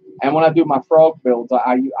 And when I do my frog builds,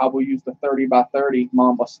 I will use the 30x30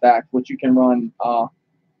 Mamba stack, which you can run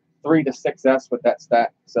 3 to 6S with that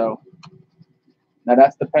stack. So now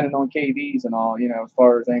that's depending on KVs and all, as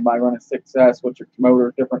far as anybody running 6S, which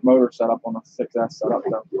are different motor setup on a 6S setup,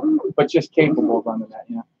 but just capable of running that.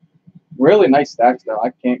 Really nice stacks though.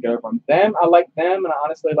 I can't get over them. I like them, and I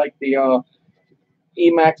honestly like the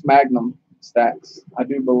Emax Magnum stacks. I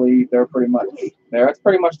do believe they're pretty much there. That's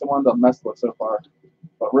pretty much the ones I've messed with so far.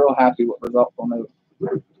 But real happy with results on those.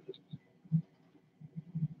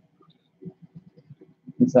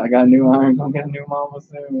 So I got a new iron. Gonna get a new Mamba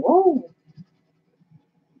soon. Whoa,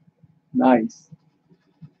 nice.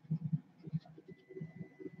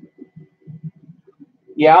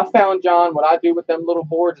 Yeah, I found, John, what I do with them little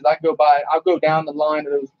boards is I'll go down the line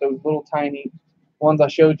of those little tiny ones I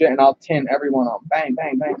showed you, and I'll tin every one of them. Bang,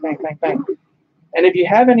 bang, bang, bang, bang, bang. And if you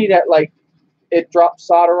have any that like it drops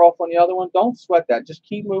solder off on the other one, don't sweat that. Just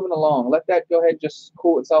keep moving along. Let that go ahead, just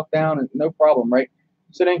cool itself down, and no problem, right?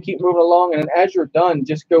 So then keep moving along, and then as you're done,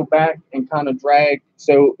 just go back and kind of drag.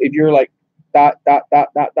 So if you're like dot, dot, dot,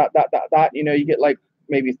 dot, dot, dot, dot, dot, you get like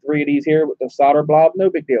maybe 3 of these here with the solder blob, no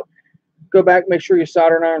big deal. Go back, make sure your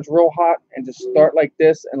soldering iron's real hot, and just start like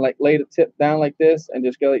this and like lay the tip down like this and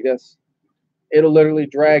just go like this. It'll literally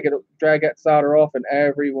drag that solder off, and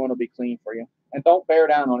everyone will be clean for you. And don't bear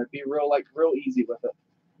down on it. Be real easy with it.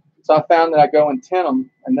 So I found that I go and tin them,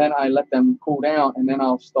 and then I let them cool down, and then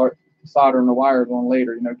I'll start soldering the wires on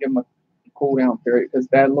later. Give them a cool down period, because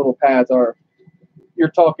that little pads are.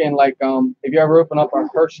 You're talking like if you ever open up our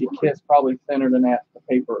Hershey kits, probably thinner than that, the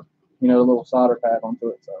paper. The little solder pad onto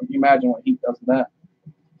it. So you imagine what heat does to that.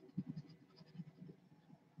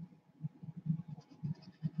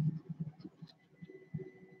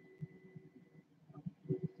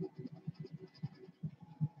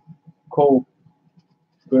 Cool.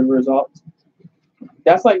 Good results.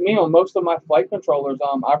 That's like me on most of my flight controllers.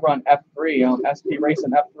 I run F3, SP Racing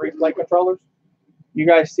F3 flight controllers. You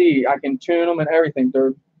guys see, I can tune them and everything.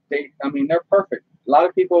 They're perfect. A lot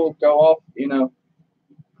of people go off,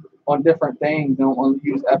 on different things, don't want to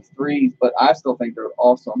use F3s, but I still think they're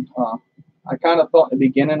awesome. I kind of thought in the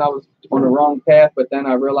beginning I was on the wrong path, but then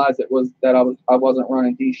I realized it was that I wasn't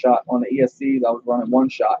running D-shot on the ESCs. I was running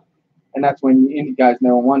 1-shot, and that's when you guys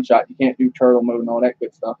know in 1-shot you can't do turtle mode and all that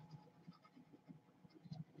good stuff.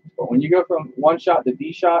 But when you go from 1-shot to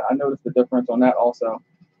D-shot, I noticed the difference on that also.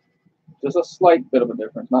 Just a slight bit of a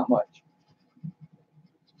difference, not much.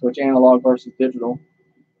 Switch analog versus digital.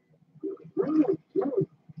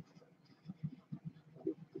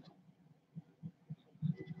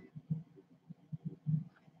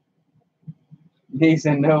 He's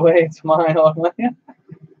in no way, it's mine.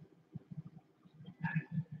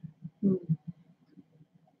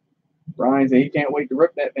 Brian said he can't wait to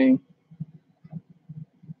rip that thing.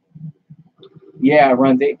 Yeah, it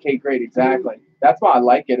runs 8K great, exactly. That's why I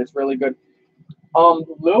like it. It's really good.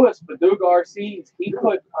 Lewis Paduga RCs, he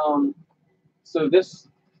put so this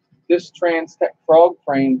Trans-Tech Frog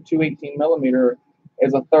frame 218mm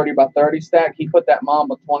is a 30x30 stack. He put that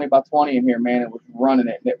Mamba 20x20 in here, man. It was running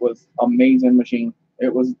it. It was amazing machine.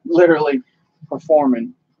 It was literally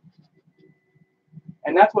performing.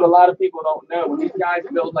 And that's what a lot of people don't know. When these guys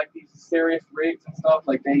build like these serious rigs and stuff,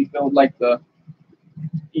 like they build like the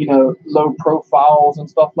low profiles and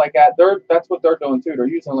stuff like that. That's what they're doing too. They're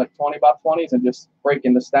using like 20x20s and just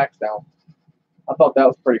breaking the stacks down. I thought that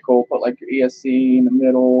was pretty cool. Put like your ESC in the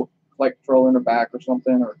middle, flight controller in the back or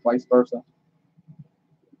something, or vice versa,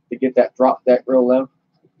 to get that drop deck real low.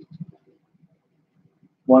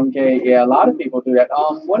 1K, yeah, a lot of people do that.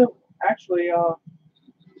 What if actually I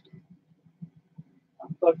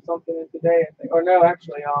plugged something in today, I think. Or no,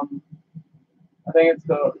 actually, I think it's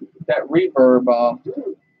that reverb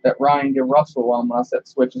that Ryan G. Russell when I set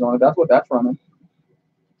switches on it. That's what that's running.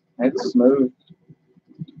 It's smooth.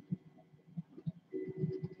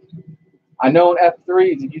 I know on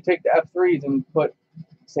F3s, if you take the F3s and put,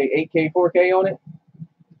 say, 8K, 4K on it,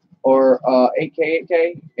 or 8K, 8K,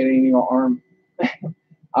 it ain't even gonna arm.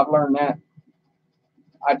 I've learned that.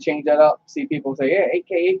 I change that up. See people say, yeah,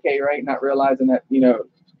 8K, 8K, right? Not realizing that,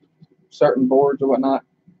 certain boards or whatnot,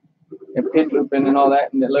 and pit looping and all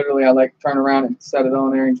that. And then literally, I like turn around and set it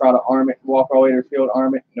on there and try to arm it, walk all the way to the field,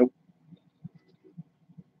 arm it. Nope.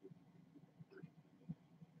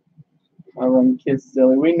 I run Kiss,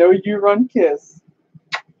 silly. We know you run Kiss.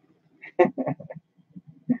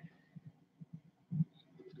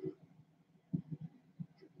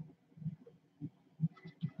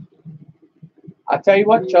 I tell you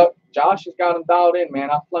what, Chuck, Josh has got him dialed in,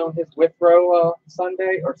 man. I've flown his Withrow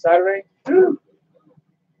Sunday or Saturday.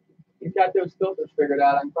 He's got those filters figured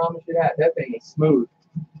out. I can promise you that. That thing is smooth.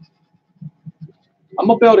 I'm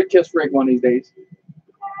gonna build a Kiss rig one of these days.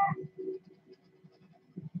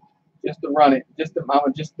 Just to run it. I'm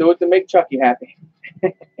gonna just do it to make Chucky happy.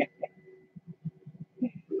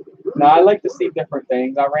 No, I like to see different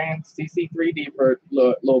things. I ran CC3D for a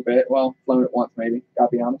little bit. Well, flown it once maybe, gotta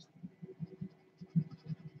be honest.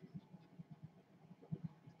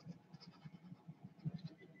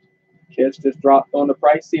 Kiss just dropped on the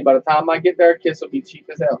price. See, by the time I get there, Kiss will be cheap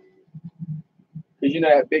as hell. Because you know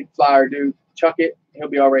that big flyer dude, chuck it, he'll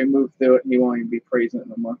be already moved through it and he won't even be praising it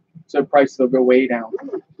no more. So prices will go way down.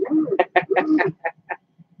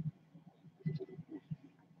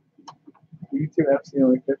 U2FC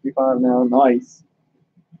only 55 now. Nice.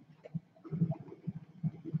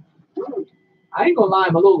 I ain't gonna lie,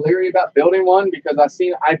 I'm a little leery about building one because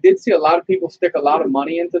I did see a lot of people stick a lot of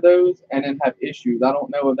money into those and then have issues. I don't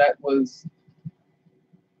know if that was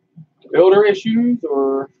builder issues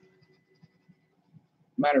or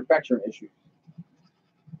manufacturing issues.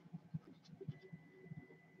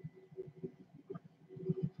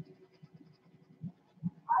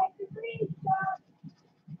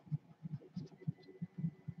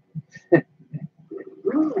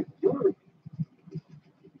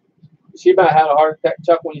 She about had a heart attack,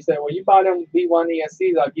 Chuck, when you said, well, you buy them B1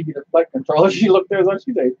 ESCs, I'll give you the flight controller. She looked there and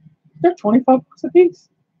she said, they're 25 bucks a piece.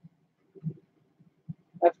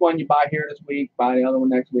 That's one you buy here this week, buy the other one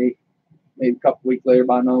next week. Maybe a couple weeks later,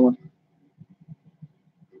 buy another one.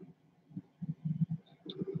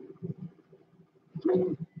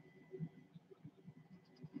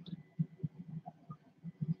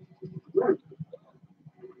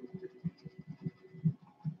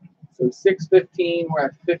 So 6:15, we're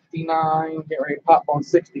at 59, getting ready to pop on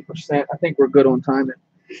 60%. I think we're good on timing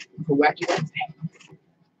for Wacky Wednesday.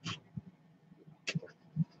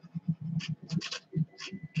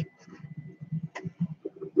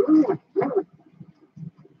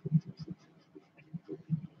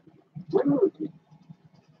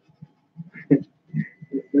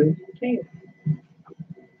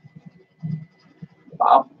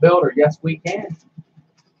 Bob Builder, yes we can.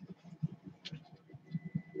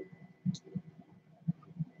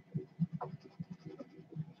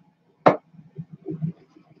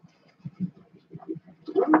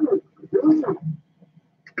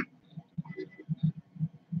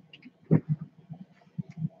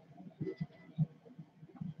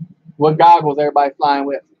 What goggles everybody flying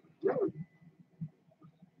with?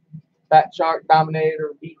 Fat Shark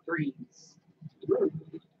Dominator V3s. The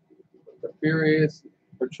Furious,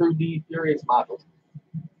 the True D Furious model.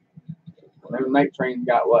 Their Night Train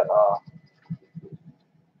got what?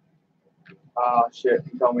 Shit,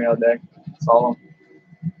 you told me the other day. Saw them.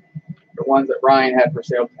 The ones that Ryan had for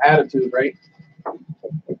sale. Attitude, right?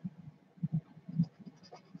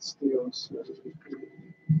 Steel.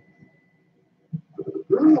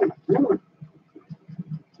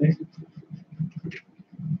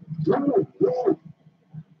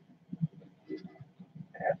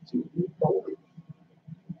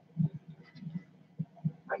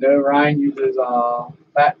 I know Ryan uses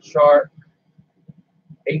Fat Shark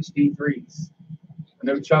HD3s. I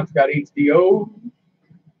know Chuck's got HDO.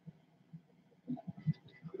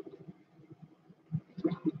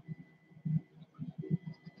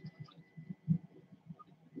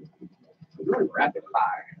 Rapid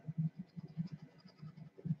fire.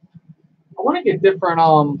 I want to get different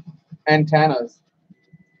antennas.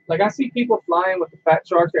 Like I see people flying with the Fat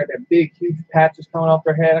Sharks. They have that big, huge patches coming off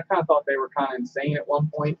their head. I kind of thought they were kind of insane at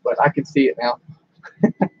one point, but I can see it now.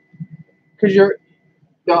 Because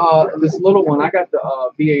this little one, I got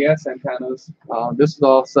the VAS antennas. This is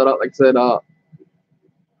all set up, like I said,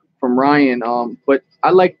 from Ryan. But I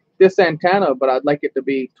like this antenna, but I'd like it to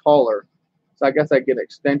be taller. So I guess I get an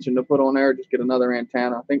extension to put on there. Just get another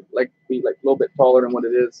antenna. I think be like a little bit taller than what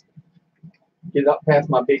it is. Get it up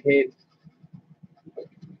past my big head.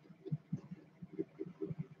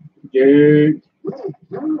 Dude.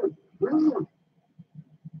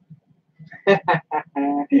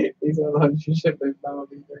 These are the you should be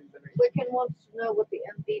Wicken wants to know what the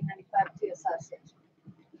MD95 TSS is.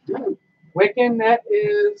 Wicken, that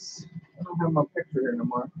is. I don't have my picture here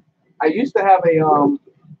anymore. I used to have I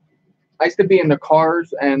used to be in the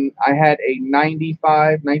cars, and I had a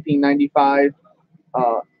 1995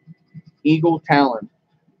 Eagle Talon.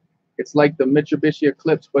 It's like the Mitsubishi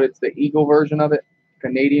Eclipse, but it's the Eagle version of it,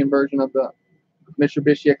 Canadian version of the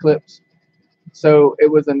Mitsubishi Eclipse. So it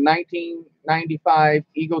was a 1995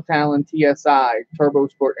 Eagle Talon TSI, Turbo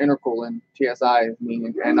Sport Intercooling, TSI is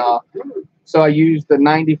meaning. And so I used the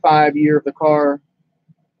 95 year of the car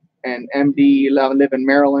and MD, I live in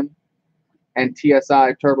Maryland, and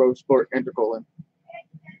TSI Turbo Sport Intercooling.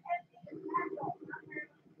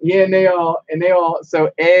 Yeah, and they all, so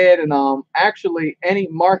Ed and actually any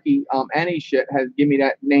Marky, any shit has given me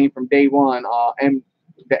that name from day one. And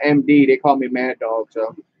the MD, they call me Mad Dog,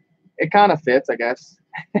 so it kind of fits, I guess.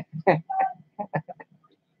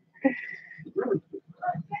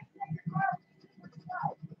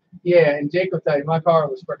 Yeah, and Jake will tell you my car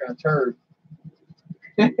was freaking a turd.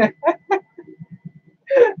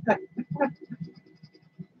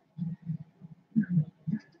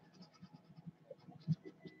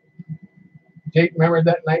 Jake, remember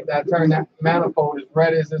that night that I turned that manifold as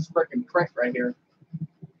red as this freaking print right here?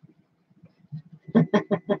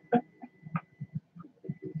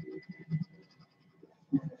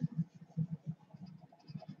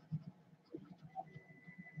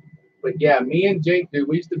 But yeah, me and Jake, dude,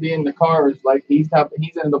 we used to be in the cars. Like he's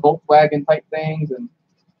in the Volkswagen type things, and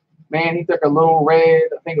man, he took a little red,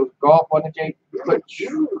 I think it was Golf, wasn't it, Jake? He put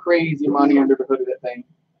crazy money under the hood of that thing.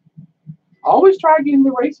 I always try to get him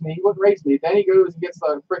to race me. He wouldn't race me. Then he goes and gets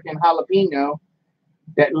a freaking jalapeno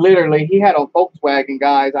that literally he had a Volkswagen,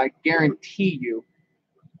 guys. I guarantee you.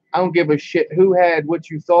 I don't give a shit who had what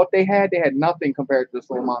you thought they had. They had nothing compared to this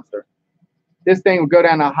little monster. This thing would go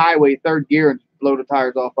down the highway, third gear, and blow the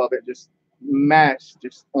tires off of it. Just mash,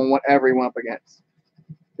 just on whatever he went up against.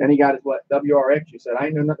 Then he got his, what, WRX, you said. I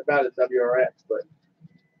ain't know nothing about his WRX, but,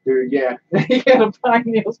 dude, yeah. He had a pine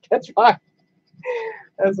needles catch fire.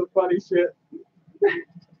 That's some funny shit.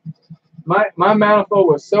 My manifold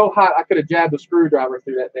was so hot, I could have jabbed a screwdriver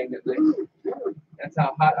through that thing. That's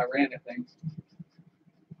how hot I ran that thing.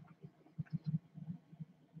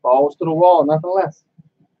 Balls to the wall, nothing less.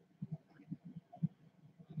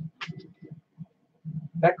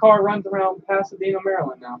 That car runs around Pasadena,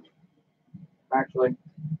 Maryland now. Actually,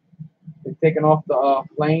 they've taken off the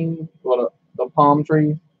flame, well, the palm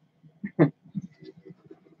tree.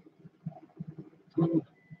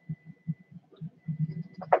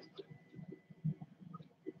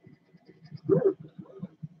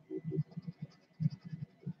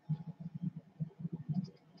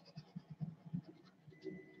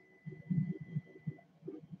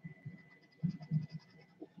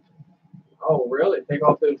 Oh, really? Take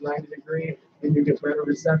off those 90-degree and you get better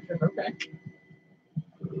reception? Okay.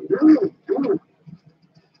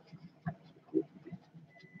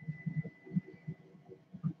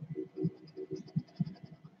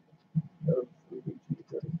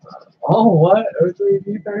 Oh, what?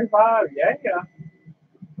 03G35? Yeah.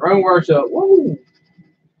 Drone workshop. Woo!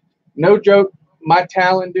 No joke. My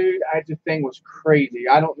Talon, dude, just thing was crazy.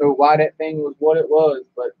 I don't know why that thing was what it was,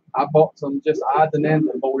 but I bought some just odds and ends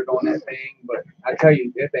and bolted on that thing. But I tell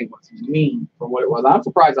you, that thing was mean for what it was. I'm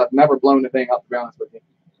surprised I've never blown the thing up, to be honest with you.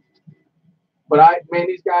 But man,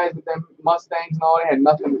 these guys with them Mustangs and all, they had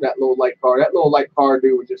nothing with that little light car. That little light car,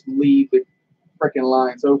 dude, would just leave the freaking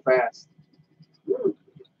line so fast.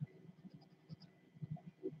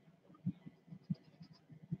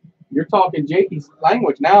 You're talking Jakey's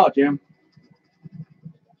language now, Jim.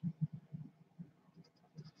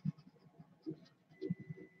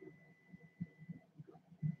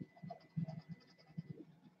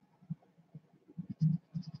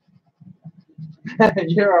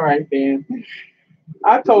 You're all right, Dan.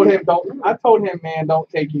 I told him, man, don't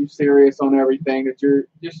take you serious on everything. That you're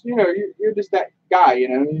just, you're just that guy,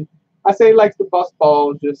 I say he likes to bust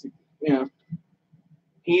balls, just,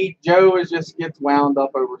 Joe just gets wound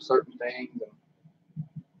up over certain things.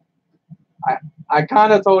 And I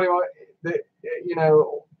kind of told him that,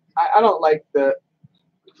 I don't like the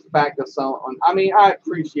fact of someone. I mean, I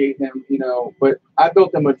appreciate him, but I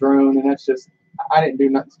built him a drone, and that's just, I didn't do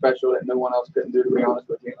nothing special that no one else couldn't do, to be honest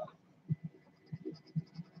with you.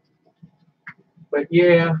 But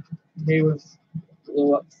yeah, he was a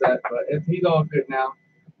little upset, but he's all good now.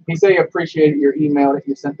 He said he appreciated your email that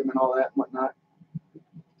you sent him and all that and whatnot.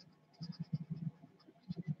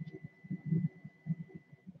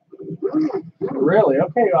 Really?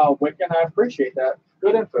 Okay, Wiccan, I appreciate that.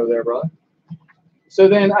 Good info there, brother. So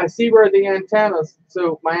then I see where the antennas,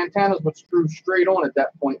 so my antennas would screw straight on at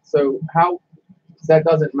that point. So that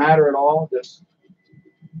doesn't matter at all? Just,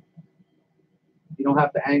 you don't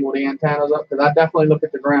have to angle the antennas up? Because I definitely look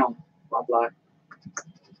at the ground. Blah, blah.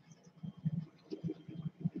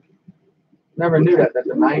 Never knew that the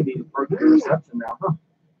 90s broke the reception now. Huh?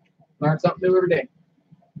 Learn something new every day.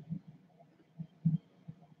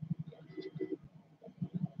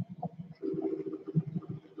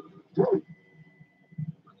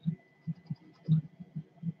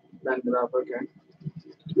 Bend it up, okay.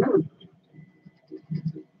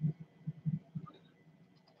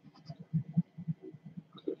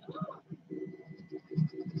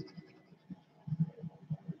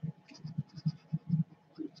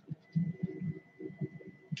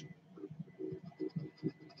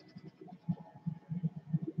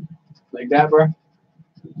 Like that, bro.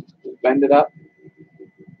 Bend it up.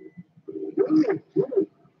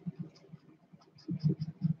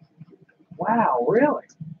 Wow, really?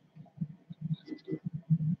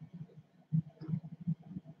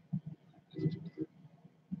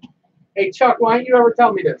 Hey, Chuck, why didn't you ever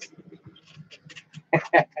tell me this?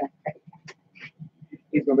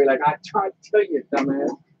 He's going to be like, I tried to tell you,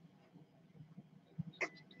 dumbass.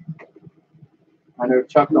 I know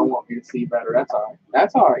Chuck don't want me to see better. That's all right.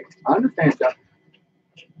 That's all right. I understand, Chuck.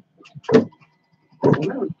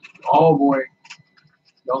 Oh, boy.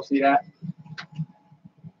 Y'all see that?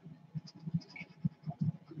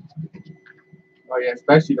 Oh, yeah,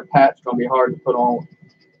 especially the patch going to be hard to put on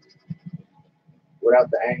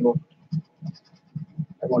without the angle.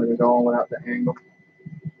 I won't even go on without the angle.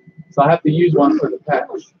 So I have to use one for the patch.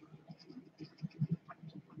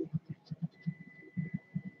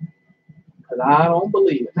 Because I don't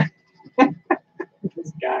believe it.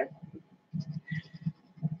 This guy.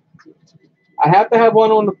 I have to have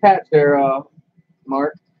one on the patch there,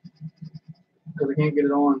 Mark. Because I can't get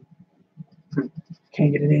it on.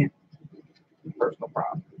 Can't get it in. Personal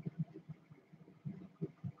problem.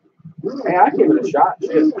 Hey, I give it a shot.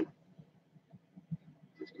 Shit.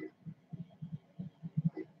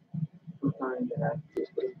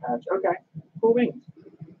 Okay, cool beans.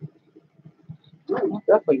 I'll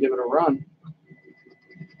definitely give it a run.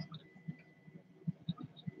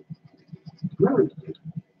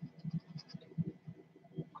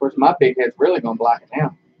 Of course, my big head's really going to block it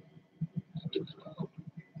down.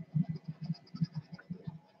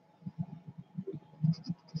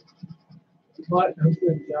 What?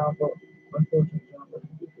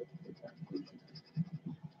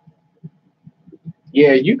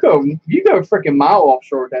 Yeah, you go freaking mile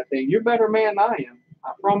offshore with that thing. You're a better man than I am.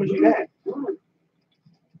 I promise you that. You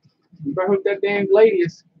better hope that damn lady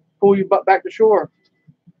is pull you back to shore.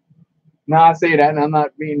 No, I say that, and I'm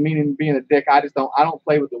not meaning being a dick. I don't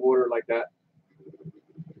play with the water like that.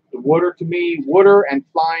 The water to me, water and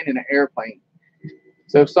flying in an airplane.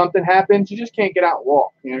 So if something happens, you just can't get out and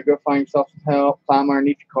walk. You know, go find yourself some help, climb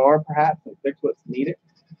underneath your car, perhaps, and fix what's needed.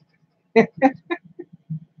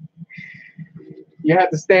 You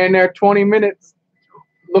have to stand there 20 minutes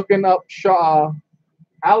looking up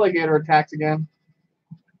alligator attacks again.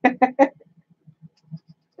 You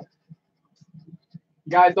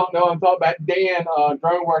guys don't know, I'm talking about Dan,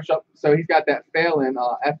 drone workshop. So he's got that failing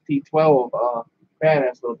FT12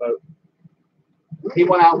 badass little boat. He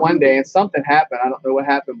went out one day and something happened. I don't know what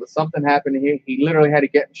happened, but something happened. He literally had to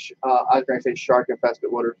get, I was going to say shark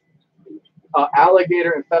infested waters,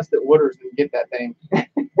 alligator infested waters and get that thing.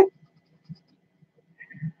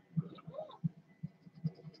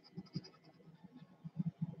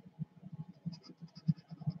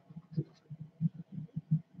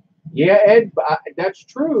 Yeah, Ed, that's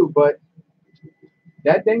true, but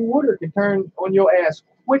that dang water can turn on your ass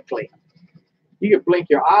quickly. You can blink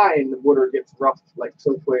your eye and the water gets rough like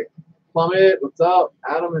so quick. Plummet, what's up?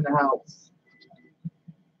 Adam in the house.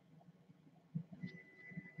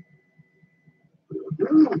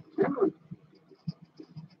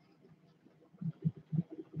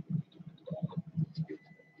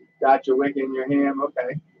 Got your wick in your ham.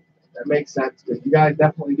 Okay. That makes sense because you guys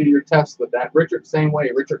definitely do your tests with that. Richard, same way.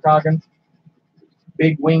 Richard Coggins,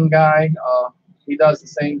 big wing guy. He does the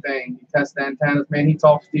same thing. He tests the antennas. Man, he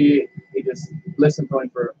talks to you. He just listen to him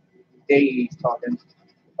for days talking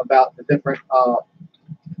about the different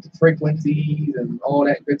frequencies and all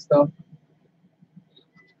that good stuff.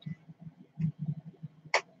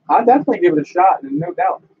 I'll definitely give it a shot, and no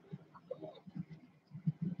doubt.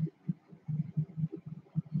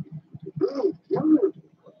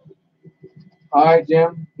 All right,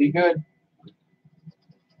 Jim. Be good.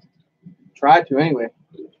 Try to anyway.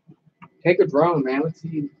 Take a drone, man. Let's see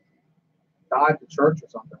you dive to church or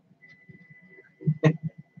something.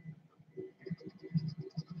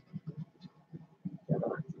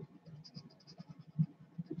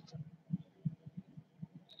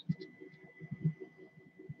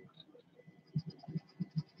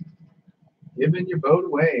 Giving your boat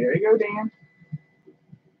away. There you go, Dan.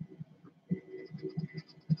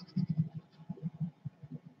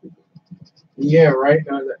 Yeah, right.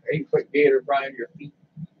 The 8-foot gator probably under your feet.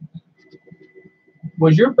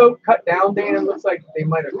 Was your boat cut down, Dan? It looks like they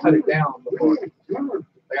might have cut it down before.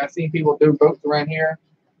 Like I've seen people do boats around here.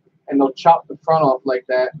 and they'll chop the front off like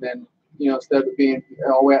that, and then, you know, instead of being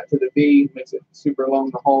all the way out to the V, makes it super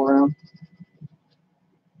long to haul around.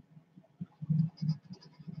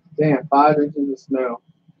 Damn, 5 inches of snow.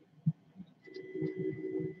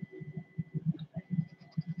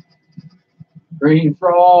 Green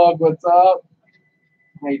Frog, what's up?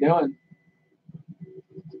 How you doing?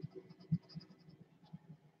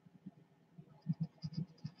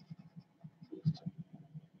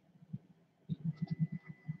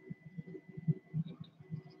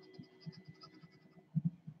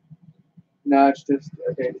 No, it's just,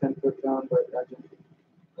 okay, 10-foot down, but I just,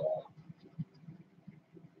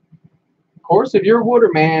 of course, if you're a water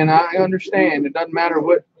man, I understand. It doesn't matter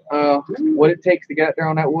what it takes to get out there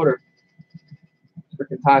on that water.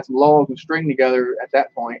 Freaking tie some logs and string together at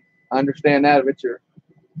that point. I understand that if it's your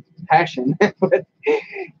passion. But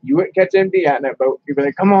you wouldn't catch MD out in that boat. You'd be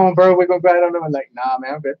like, come on, bro, we're going to go out on them. I'm like, nah,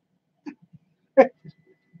 man, I'm good.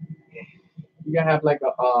 You got to have like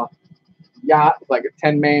a yacht, like a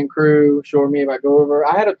 10-man crew. Sure me if I go over.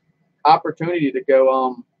 I had an opportunity to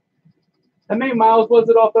go, how many miles was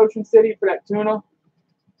it off Ocean City for that tuna?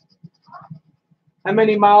 How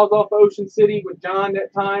many miles off Ocean City with John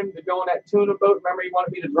that time to go on that tuna boat? Remember, he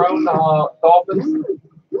wanted me to drone the dolphins?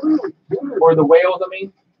 Or the whales, I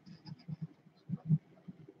mean.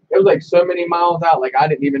 It was like so many miles out, like I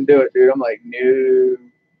didn't even do it, dude. I'm like, no.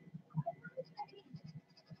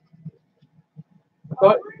 I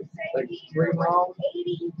thought like 3 miles.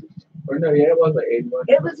 80. Or no, yeah, it was like 81.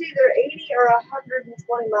 It was either 80 or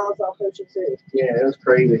 120 miles off Ocean City. Yeah, it was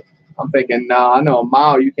crazy. I'm thinking, nah, I know a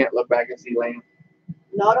mile you can't look back and see land.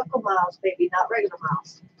 Nautical miles, baby, not regular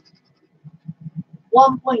miles.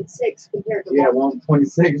 1.6 compared to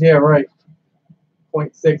 1.6, yeah, right.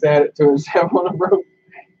 0.6 added to his 7 on the rope.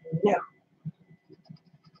 No.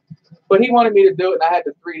 But he wanted me to do it, and I had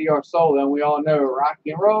the 3DR solo, and we all know rock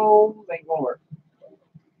and roll ain't gonna work.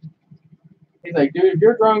 He's like, dude, if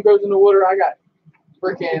your drone goes in the water, I got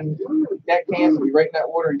freaking deck cams to be right in that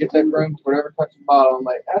water and get that drone to whatever touches the bottom. I'm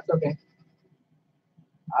like, that's okay.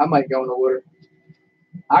 I might go in the water.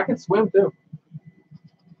 I can swim too.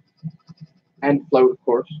 And float, of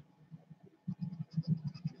course.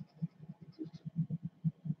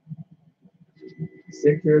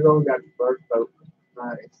 Six years old, got your first boat.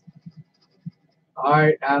 Nice. All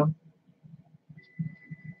right, Adam.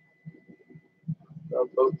 The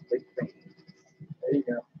boat, big thing. There you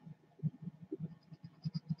go.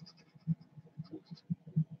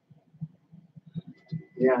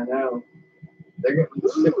 Yeah, I know. They're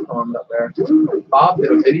getting shit stormed up there. Bob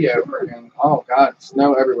did a video for him. Oh, God,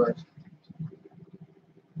 snow everywhere.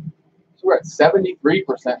 So we're at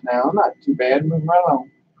 73% now. I'm not too bad. Moving right along.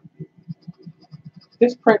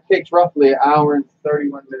 This print takes roughly an hour and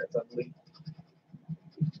 31 minutes, I believe.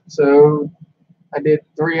 So I did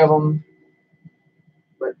 3 of them,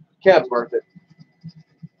 but Kev's worth it.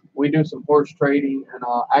 We do some horse trading, and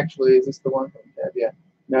actually, is this the one from Kev? Yeah.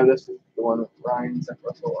 No, this is the one with Ryan and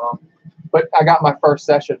Russell. But I got my first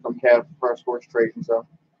session from Kev, first horse trading, so.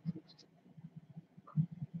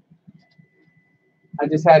 I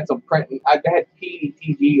just had some printing. I had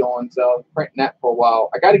PETG on, so I was printing that for a while.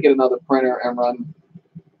 I got to get another printer and run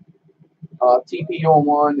TPU on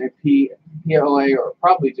one and PLA, or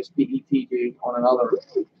probably just PETG on another.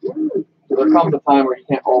 So there comes a time where you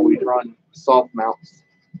can't always run soft mounts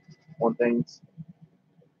on things.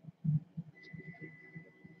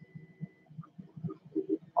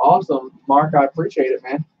 Awesome, Mark. I appreciate it,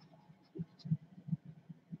 man.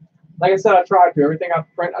 Like I said, I tried to. Everything I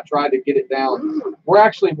print, I tried to get it down. We're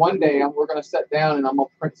actually, one day, we're going to sit down and I'm going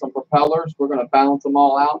to print some propellers. We're going to balance them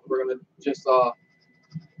all out. We're going to just,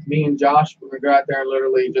 me and Josh, we're going to go out there and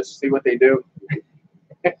literally just see what they do.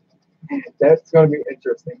 That's going to be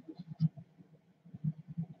interesting.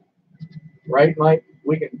 Right, Mike?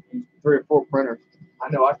 We can use 3 or 4 printers. I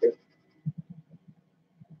know I could.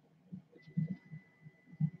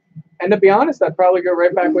 And to be honest, I'd probably go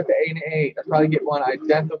right back with the 8-8. I'd probably get one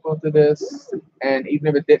identical to this. And even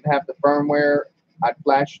if it didn't have the firmware, I'd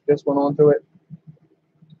flash this one onto it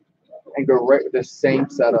and go right with the same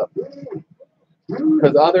setup.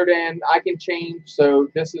 Because other than I can change, so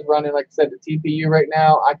this is running, like I said, the TPU right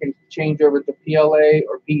now. I can change over to PLA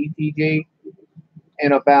or PETG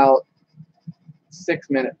in about 6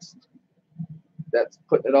 minutes. That's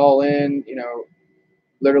putting it all in, you know,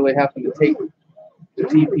 literally having to take the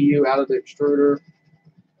TPU out of the extruder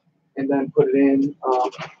and then put it in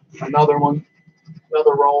another one,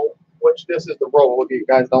 another roll, which this is the roll. If you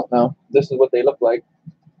guys don't know, this is what they look like.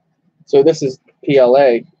 So this is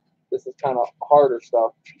PLA. This is kind of harder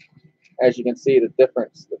stuff. As you can see, the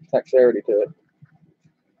difference, the dexterity to it.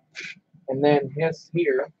 And then this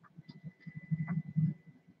here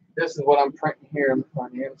this is what I'm printing here. I'm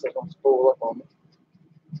trying to so don't spool up on me.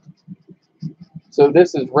 So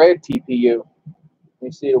this is red TPU.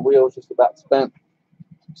 You see the wheel's just about spent.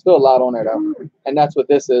 Still a lot on there though. And that's what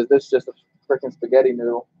this is. This is just a freaking spaghetti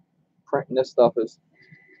noodle. Printing this stuff is,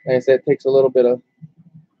 like I said, it takes a little bit of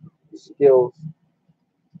skills.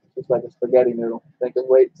 Just like a spaghetti noodle. Think of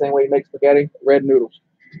same way you make spaghetti, red noodles.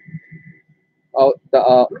 Oh,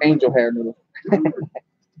 the angel hair noodle.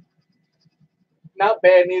 Not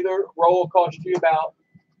bad neither. Roll cost you about,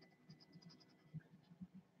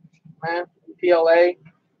 man, PLA,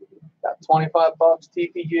 about 25 bucks.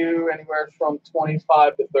 TPU, anywhere from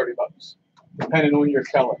 25 to 30 bucks, depending on your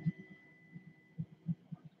color.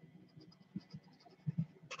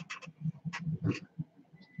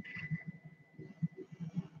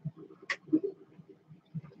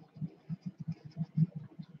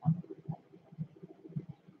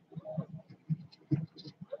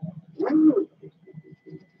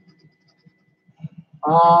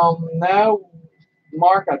 No,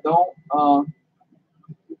 Mark, I don't.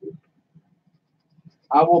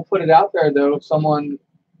 I will put it out there though. If someone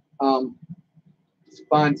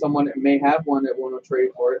find someone that may have one that want to trade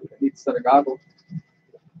for it, that needs a set of goggles.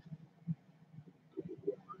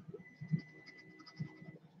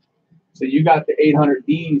 So you got the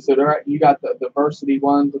 800D. So you got the diversity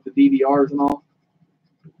ones with the DVRs and all.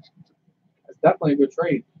 It's definitely a good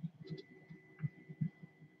trade.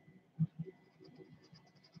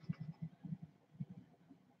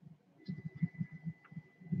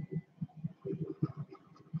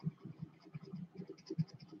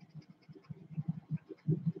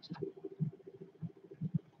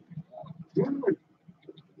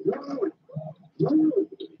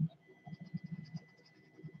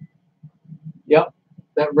 Yep,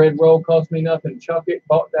 that red roll cost me nothing. Chuck it,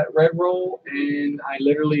 bought that red roll, and I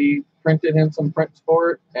literally printed him some prints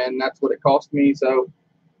for it, and that's what it cost me. So,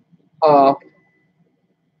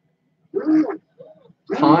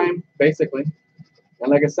 time basically. And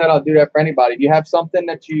like I said, I'll do that for anybody. If you have something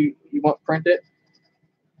that you want printed,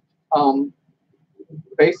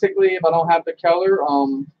 basically, if I don't have the color,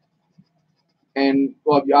 and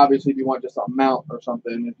well, obviously, if you want just a mount or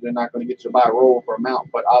something, they're not going to get you to buy a roll for a mount.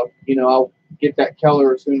 But I'll get that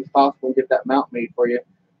color as soon as possible and get that mount made for you.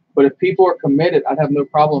 But if people are committed, I'd have no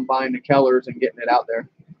problem buying the colors and getting it out there.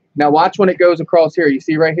 Now watch when it goes across here. You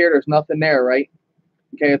see right here, there's nothing there, right?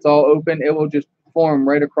 Okay, it's all open. It will just form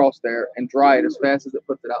right across there and dry it as fast as it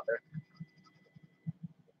puts it out there.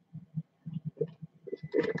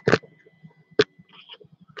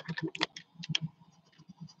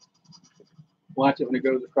 Watch it when it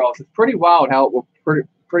goes across. It's pretty wild how it will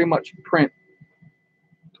pretty much print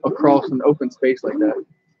across an open space like that.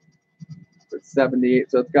 It's 78,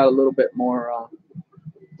 so it's got a little bit more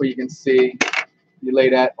where you can see. You lay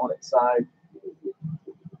that on its side.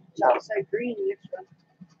 Chalk said green extra.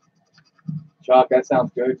 Chalk, that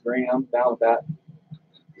sounds good. It's green. I'm down with that.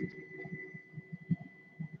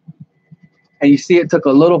 And you see it took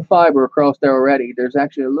a little fiber across there already. There's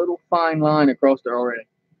actually a little fine line across there already.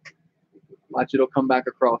 Watch, it'll come back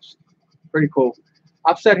across. Pretty cool.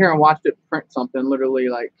 I've sat here and watched it print something literally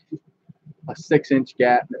like a 6-inch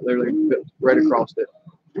gap that literally fit right across it.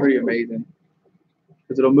 Pretty amazing.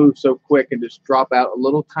 Because it'll move so quick and just drop out a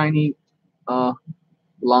little tiny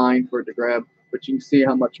line for it to grab. But you can see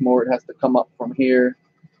how much more it has to come up from here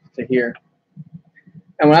to here.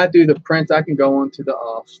 And when I do the prints, I can go onto the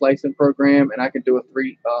slicing program and I can do a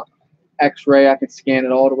 3 X-ray. I can scan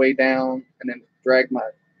it all the way down and then drag my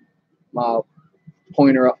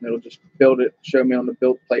pointer up and it'll just build it, show me on the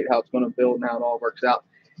build plate how it's going to build and how it all works out.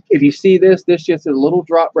 If you see this just a little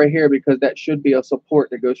drop right here because that should be a support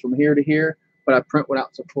that goes from here to here, but I print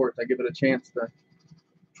without supports. I give it a chance to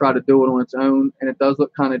try to do it on its own, and it does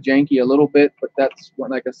look kind of janky a little bit, but that's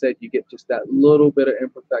when, like I said, you get just that little bit of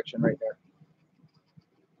imperfection right there.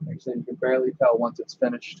 Like I said, you can barely tell once it's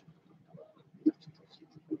finished.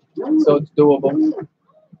 So it's doable.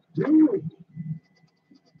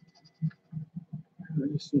 I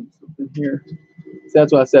just see something here. So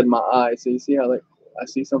that's what I said in my eye. So you see how like I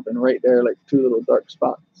see something right there, like 2 little dark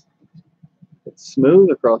spots. It's smooth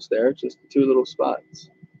across there. It's just 2 little spots.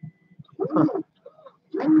 Huh.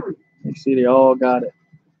 You see, they all got it.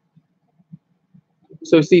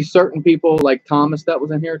 So see, certain people like Thomas that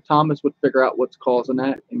was in here, Thomas would figure out what's causing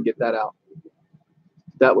that and get that out.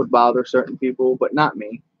 That would bother certain people, but not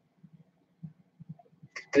me.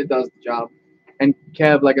 It does the job. And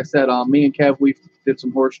Kev, like I said, me and Kev, we did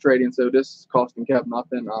some horse trading, so this is costing Kev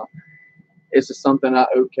nothing. It's just something I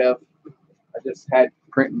owe Kev. I just had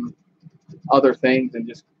printing other things and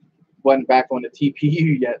just wasn't back on the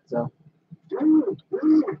TPU yet. So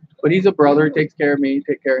But he's a brother. He takes care of me,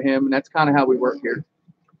 take care of him, and that's kind of how we work here.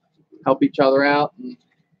 Help each other out, and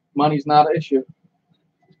money's not an issue.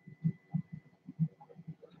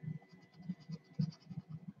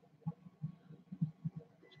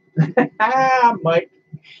 Mike.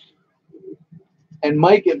 And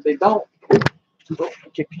Mike, if they don't, oh,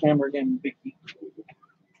 kick the camera again, Vicky.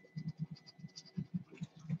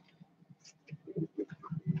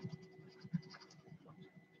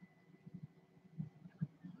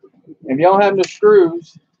 If you don't have the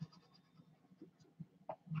screws,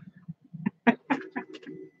 you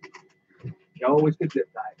always get zip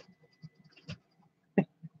tied.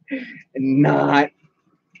 And not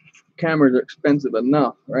cameras are expensive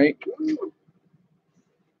enough, right?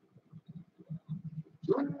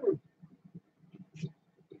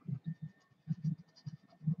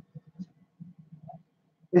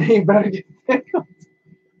 You better get tickled.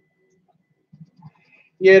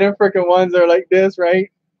 Yeah, them freaking ones are like this, right?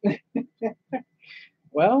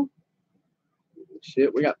 Well,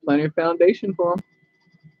 shit, we got plenty of foundation for them.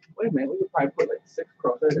 Wait a minute, we could probably put like 6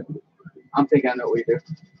 across there. I'm thinking I know what we do.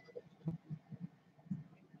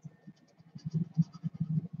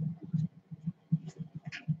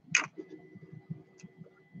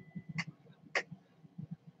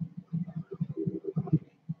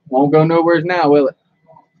 Won't go nowheres now, will it?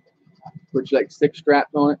 Put like 6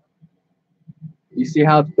 straps on it. You see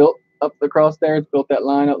how it's built up across there? It's built that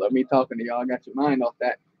line up. Let me talking to y'all. I got your mind off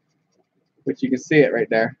that. But you can see it right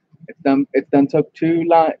there. It's done. It's done. Took 2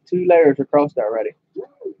 layers across there already.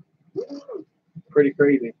 Pretty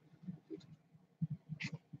crazy.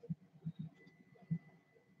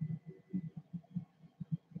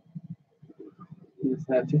 You just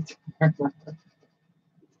have to turn.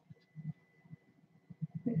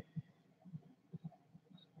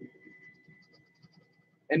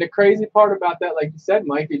 And the crazy part about that, like you said,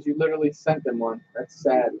 Mike, is you literally sent them one. That's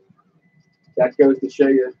sad. That goes to show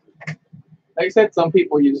you. Like I said, some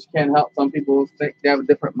people you just can't help. Some people think they have a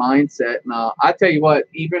different mindset. And I tell you what,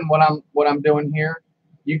 even what I'm doing here,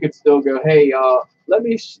 you could still go, hey, let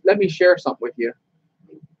me share something with you.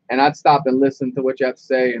 And I'd stop and listen to what you have to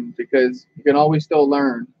say, and because you can always still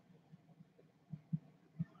learn.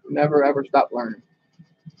 Never ever stop learning.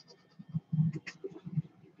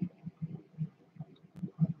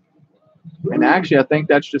 And actually, I think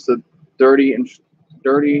that's just a dirty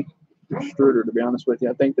extruder, to be honest with you.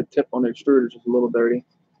 I think the tip on the extruder is just a little dirty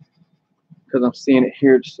because I'm seeing it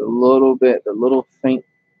here just a little bit, the little faint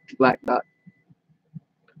black dot.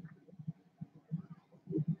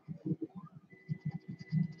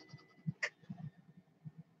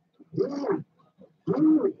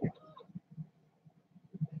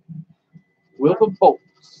 With the bolts.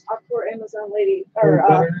 Our poor Amazon lady, or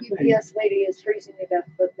UPS lady is freezing to death,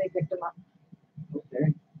 but they picked them up.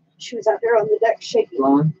 Okay. She was out there on the deck shaking.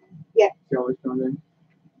 Blonde? Yeah. She always comes in.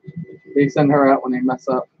 They send her out when they mess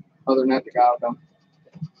up. Other than that, the guy will come.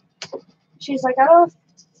 She's like, I don't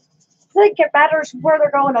think it matters where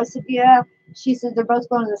they're going. I said, yeah. She said, they're both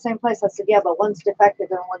going to the same place. I said, yeah, but one's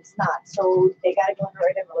defective and one's not. So they got to go in the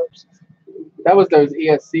right envelopes. That was those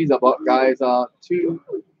ESCs I bought, guys. Bought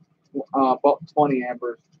 20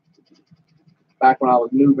 amperes back when I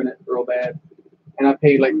was moving it real bad. And I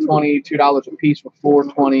paid like $22 a piece for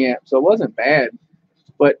 420 amps. So it wasn't bad.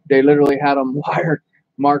 But they literally had them wired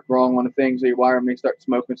marked wrong on the things. So you wire them, they start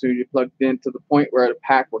smoking as soon as you plug it in, to the point where the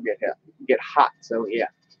pack will get hot. So yeah.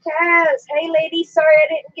 Kaz, hey lady, sorry I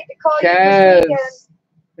didn't get to call you Kaz, this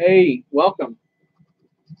weekend. hey, welcome.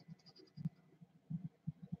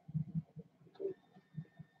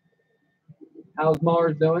 How's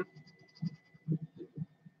Mars doing?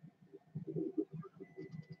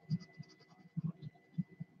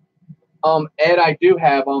 Ed, I do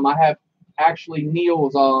have I have actually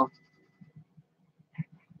Neil's let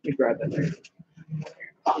me grab that there.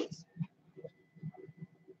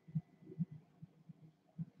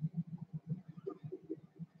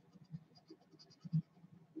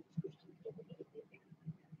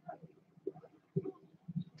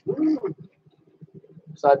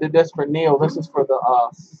 So I did this for Neil. This is for the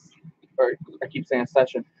or I keep saying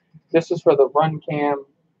session. This is for the Runcam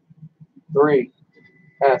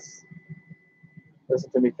 3S.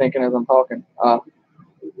 Listen to me thinking as I'm talking.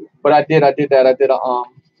 But I did that. I did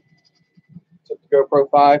took the GoPro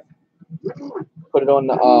 5, put it on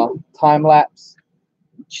the time lapse.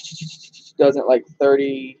 Does it like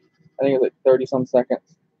 30, I think it's like 30 some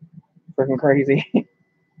seconds. Freaking crazy.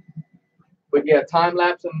 But yeah, time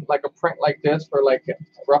lapse and like a print like this for like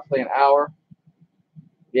roughly an hour.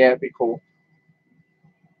 Yeah, it'd be cool.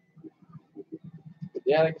 But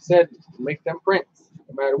yeah, like I said, make them prints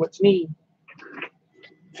no matter what you need.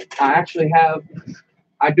 I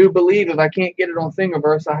I do believe if I can't get it on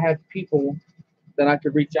Thingiverse, I have people that I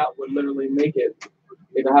could reach out would literally make it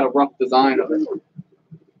if I had a rough design of it.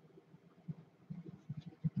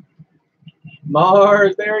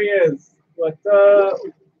 Mars, there he is. What's up?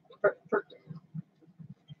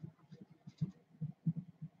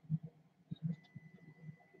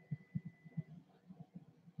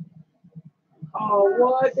 Oh,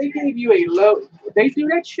 what? They gave you a low. They do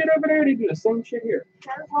that shit over there. They do the same shit here.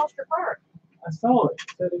 I saw it.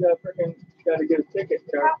 Said they got freaking got to get a ticket.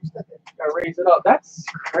 Got to raise it up. That's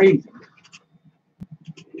crazy.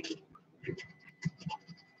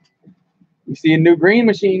 You see a new green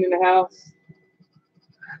machine in the house?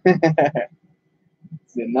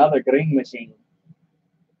 It's another green machine.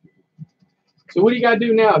 So what do you got to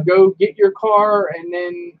do now? Go get your car, and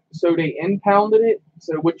then so they impounded it.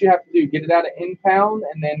 So what you have to do, get it out of impound,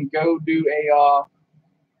 and then go do a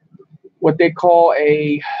what they call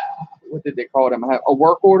a, what did they call them? A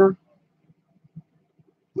work order.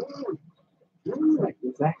 Like the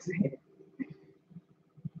exact same.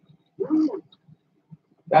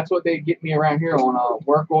 That's what they get me around here on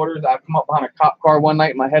work orders. I come up behind a cop car one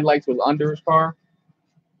night. My headlights was under his car.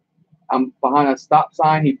 I'm behind a stop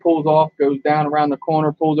sign. He pulls off, goes down around the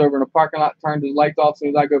corner, pulls over in the parking lot, turns his lights off as soon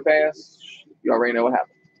as I go past. You already know what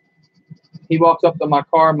happened. He walks up to my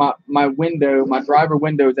car. My window, my driver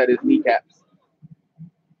window is at his kneecaps.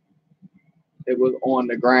 It was on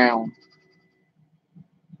the ground.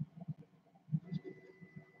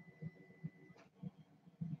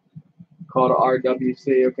 Called a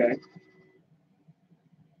RWC, okay.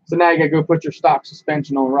 So now you gotta go put your stock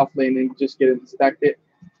suspension on roughly and then just get it inspected.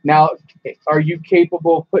 Now, are you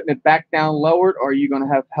capable of putting it back down lowered, or are you gonna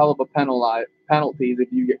have hell of a penalties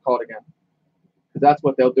if you get caught again? Because that's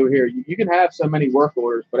what they'll do here. You can have so many work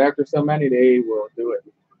orders, but after so many, they will do it.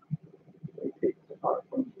 They take the car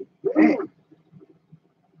from you. Damn.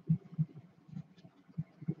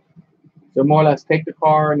 So more or less take the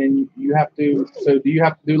car, and then you have to. So do you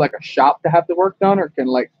have to do like a shop to have the work done, or can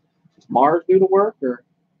like Mars do the work? Or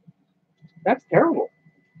that's terrible.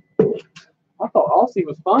 I thought Aussie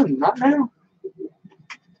was fun. Not now.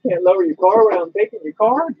 Can't lower your car without taking your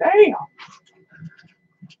car. Damn.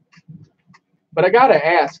 But I gotta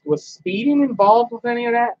ask, was speeding involved with any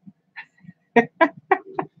of that?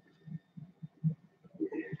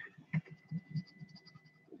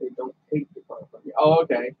 They don't take the car from you. Oh,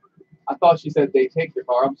 okay. I thought she said they take the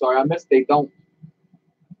car. I'm sorry, I missed they don't.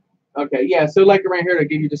 Okay, yeah, so like around here, they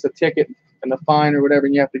give you just a ticket and a fine or whatever,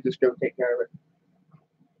 and you have to just go take care of it.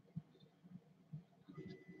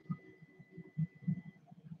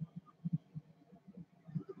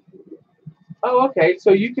 Oh, okay,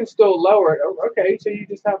 so you can still lower it. Oh, okay, so you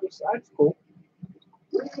just have this. That's cool.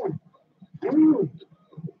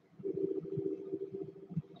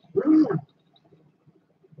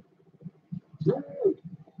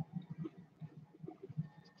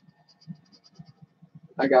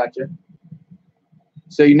 I got you.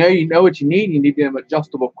 So you know what you need. You need them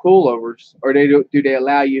adjustable coilovers, or do they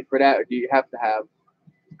allow you for that, or do you have to have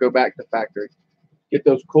go back to factory? Get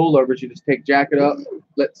those coilovers. You just take jacket up,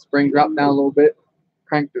 let the spring drop down a little bit,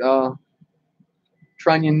 crank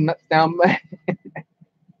trunnion nuts down.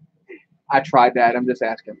 I tried that. I'm just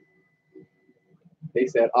asking. They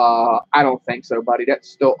said, I don't think so, buddy. That's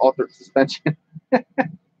still altered suspension.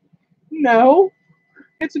 No,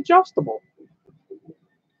 it's adjustable.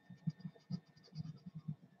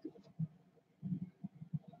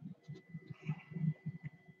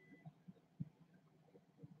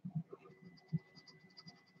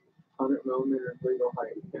 $100mm legal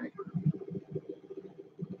height. Okay.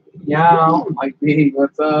 Yeah, Mike B,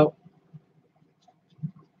 what's up?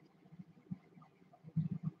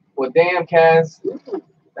 Well, damn, Kaz,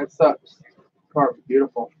 that sucks. Car was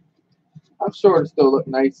beautiful. I'm sure it'll still look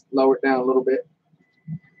nice. Lower it down a little bit.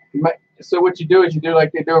 You might. So what you do is you do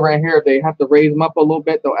like they do right here. They have to raise them up a little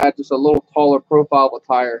bit. They'll add just a little taller profile of a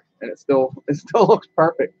tire, and it still looks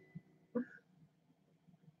perfect.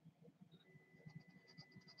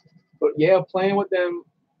 But yeah, playing with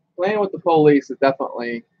the police is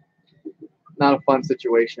definitely not a fun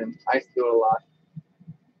situation. I used to do it a lot.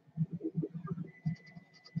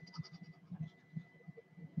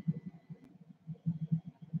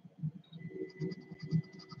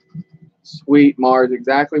 Sweet, Mars,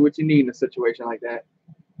 exactly what you need in a situation like that.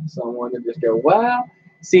 Someone to just go, wow.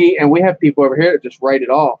 See, and we have people over here that just write it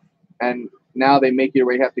off. And now they make you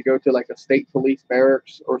where you have to go to like a state police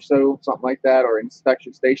barracks or so, something like that, or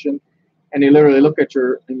inspection station. And they literally look at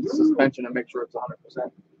your suspension and make sure it's 100%.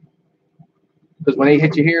 Because when they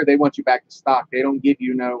hit you here, they want you back to stock. They don't give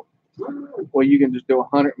you no, well, you can just do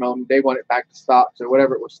 100mm. They want it back to stock. So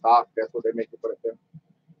whatever it was stock, that's what they make you put it to.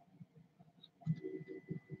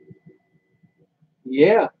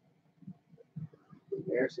 Yeah.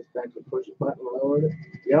 Air suspension, push a button, lower it.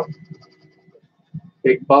 Yep.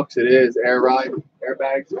 Big bucks it is. Air ride,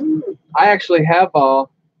 airbags. I actually have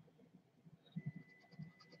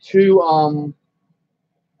two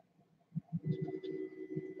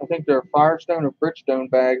I think they're Firestone or Bridgestone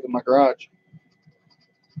bags in my garage.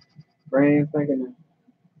 Brain thinking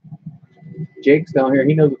Jake's down here,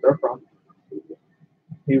 he knows what they're from.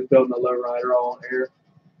 He was building a lowrider all on air.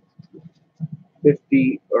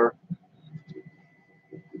 50 or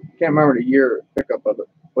can't remember the year pickup of it.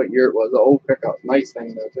 What year it was. The old pickup. Nice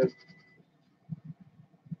thing though too.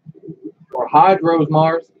 Or Hydros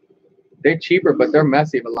Mars. They're cheaper, but they're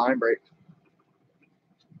messy with line brakes.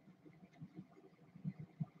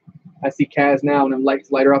 I see Kaz now and them lights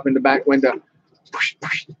light her up in the back window.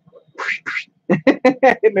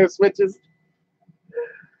 And those switches.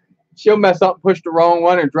 She'll mess up, push the wrong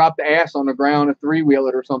one, and drop the ass on the ground and three-wheel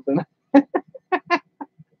it or something.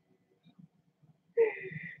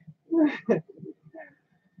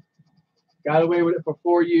 Got away with it for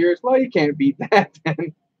 4 years. Well, you can't beat that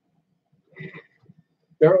then.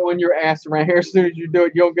 They're on your ass around here. As soon as you do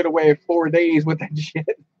it, you don't get away in 4 days with that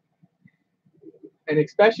shit. And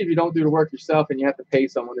especially if you don't do the work yourself and you have to pay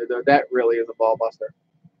someone to do it, that really is a ball buster.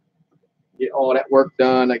 Get all that work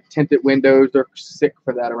done, like tinted windows. They're sick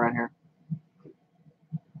for that around here.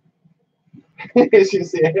 As you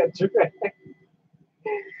see,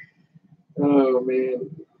 oh man.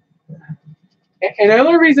 And the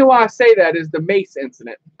only reason why I say that is the Mace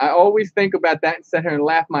incident. I always think about that and sit here and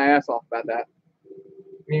laugh my ass off about that.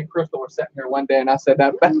 Me and Crystal were sitting here one day and I said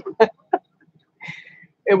that.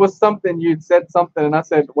 It was something, you'd said something, and I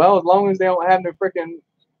said, well, as long as they don't have no freaking,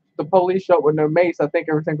 the police show up with no mace, I think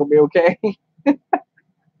everything will be okay.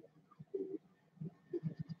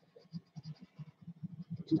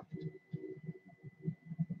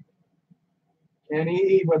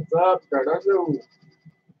 Kenny, what's up, Cardozo?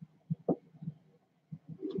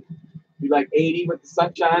 You like 80 with the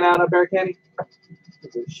sunshine out up there, Kenny?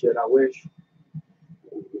 Good shit, I wish.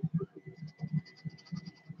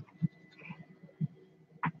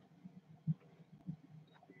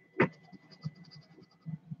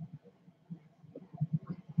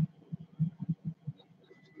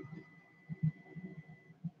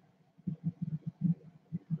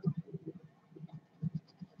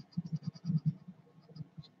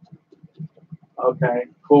 Okay,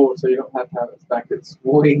 cool. So you don't have to have it inspected.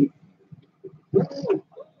 Sweet.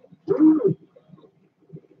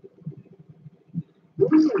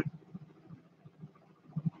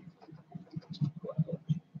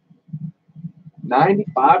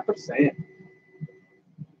 $95%.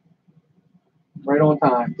 Right on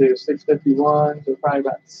time, too. 6:51, so probably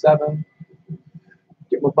about 7.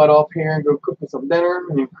 Get my butt off here and go cook me some dinner,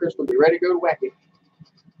 and then Chris will be ready to go to Wacky.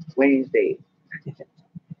 Wednesday.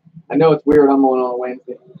 I know it's weird I'm on a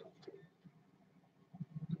Wednesday.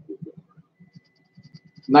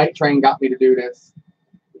 Night Train got me to do this.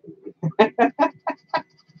 That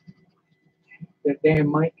damn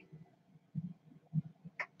Mike.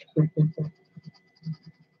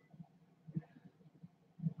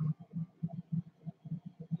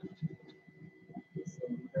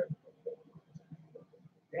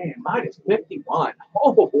 Damn, mine is 51.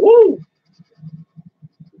 Oh, woo!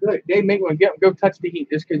 Good. They make one go touch the heat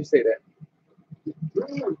just because you say that.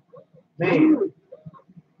 Man.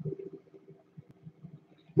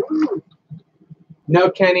 No,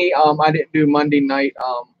 Kenny. I didn't do Monday night.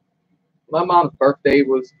 My mom's birthday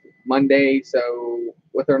was Monday, so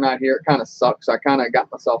with her not here, it kind of sucks. I kind of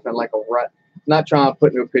got myself in like a rut. Not trying to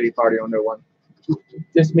put no pity party on no one.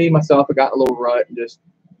 Just me, myself, I got a little rut and just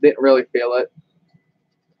didn't really feel it.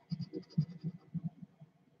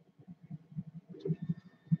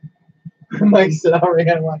 Mike said I already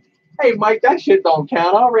had one. Hey, Mike, that shit don't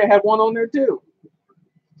count. I already had one on there, too.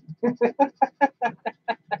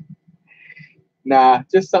 Nah,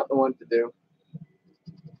 just something I wanted to do.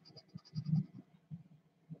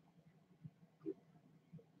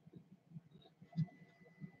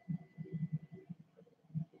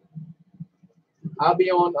 I'll be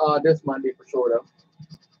on this Monday for sure, though.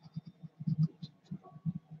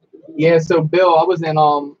 Yeah, so, Bill, I was in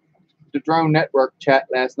the Drone Network chat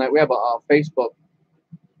last night. We have a Facebook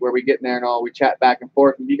where we get in there and all. We chat back and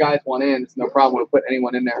forth. If you guys want in, it's no problem. We'll put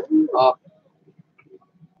anyone in there.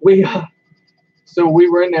 So we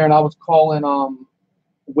were in there, and I was calling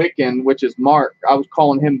Wiccan, which is Mark. I was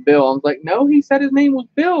calling him Bill. I was like, no, he said his name was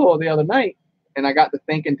Bill the other night. And I got to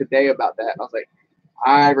thinking today about that. And I was like,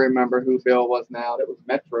 I remember who Bill was now. That was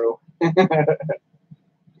Metro.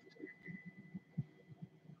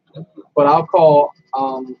 But I'll call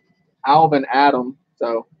Alvin Adam.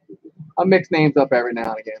 So I mix names up every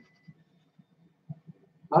now and again.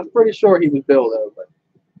 I was pretty sure he was Bill though, but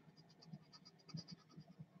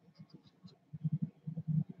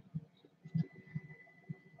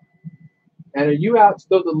and are you out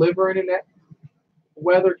still delivering in that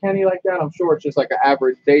weather, Kenny, like that? I'm sure it's just like an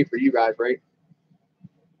average day for you guys, right?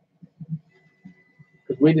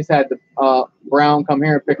 Because we just had the Brown come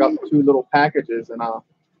here and pick up 2 little packages, and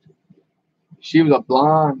she was a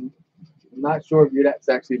blonde. I'm not sure if you're that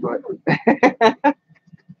sexy, but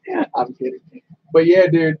I'm kidding. But yeah,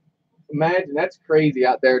 dude, imagine that's crazy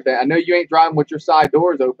out there. I know you ain't driving with your side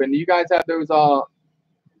doors open. Do you guys have those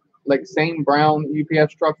like same brown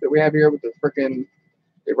UPS trucks that we have here with the freaking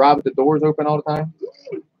they ride with the doors open all the time?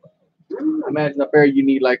 Imagine up there you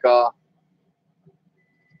need like a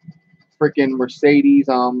freaking Mercedes,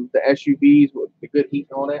 the SUVs with the good heat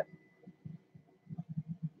and all that.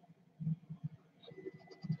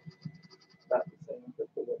 About the same,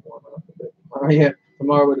 just a little warmer up a bit. Oh yeah,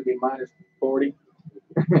 tomorrow would be -40.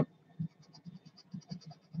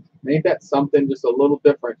 Ain't that something just a little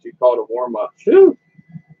different you call it a warm up? Shoot.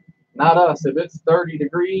 Not us. If it's 30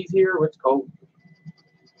 degrees here, it's cold.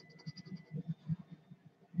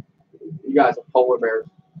 You guys are polar bears.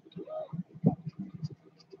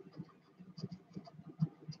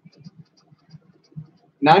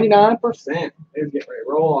 99%. It's getting ready to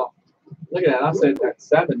roll off. Look at that. I said that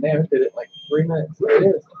 7 there. It did it like 3 minutes. There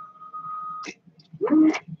it is.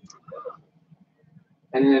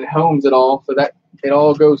 And then it homes it all. So that it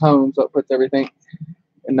all goes home. So it puts everything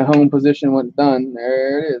in the home position when it's done.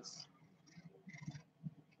 There it is.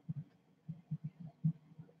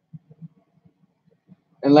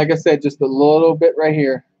 And like I said, just a little bit right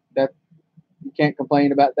here. That you can't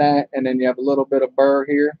complain about that. And then you have a little bit of burr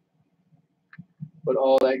here. But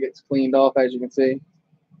all that gets cleaned off, as you can see.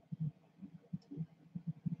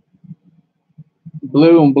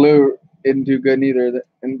 Blue and blue isn't too good neither.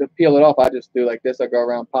 And to peel it off, I just do like this. I go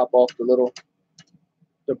around, pop off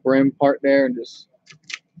the brim part there, and just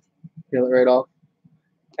peel it right off.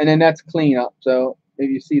 And then that's clean up. So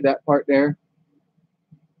if you see that part there,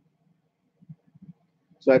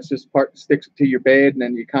 so that's just part that sticks to your bed, and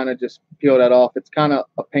then you kind of just peel that off. It's kind of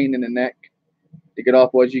a pain in the neck to get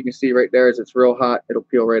off. Well, as you can see right there, as it's real hot, it'll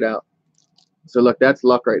peel right out. So look, that's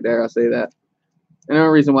luck right there. I say that. And the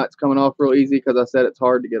only reason why it's coming off real easy because I said it's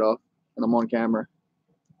hard to get off, and I'm on camera.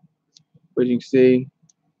 But you can see,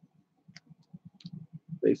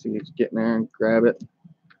 basically just get in there and grab it.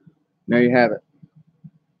 There you have it.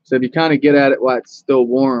 So if you kind of get at it while it's still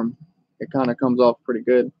warm, it kind of comes off pretty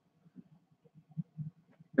good.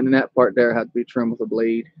 And then that part there had to be trimmed with a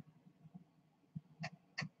blade.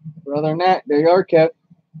 But other than that, there you are, Kev.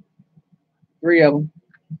 3 of them.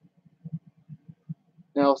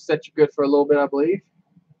 Now I'll set you good for a little bit, I believe.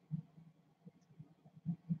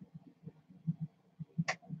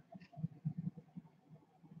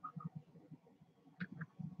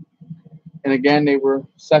 And again, they were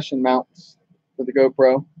session mounts for the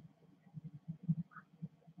GoPro.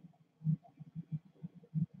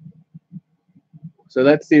 So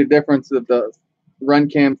let's see the difference of the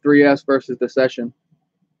RunCam 3S versus the Session.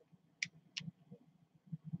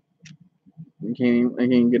 I can't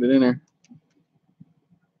even get it in there.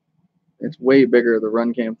 It's way bigger, the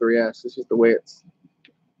RunCam 3S. It's just the way it's.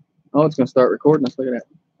 Oh, it's going to start recording us. Look at that.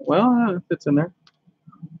 Well, it fits in there.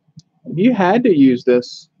 If you had to use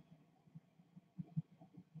this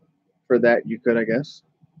for that, you could, I guess.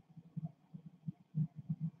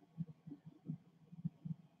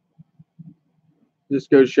 Just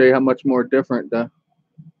goes to show you how much more different the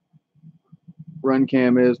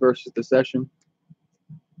RunCam is versus the Session.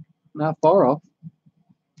 Not far off.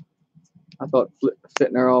 I thought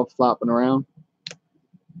sitting there all flopping around.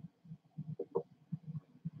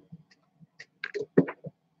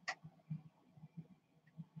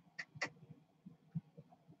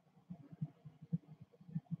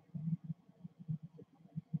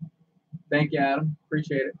 Thank you, Adam.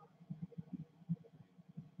 Appreciate it.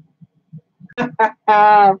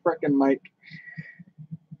 Frickin' Mike.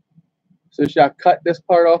 So should I cut this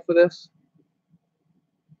part off of this?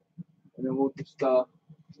 And then we'll just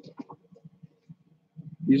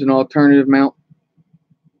use an alternative mount.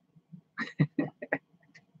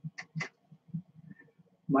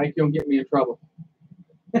 Mike, you'll get me in trouble.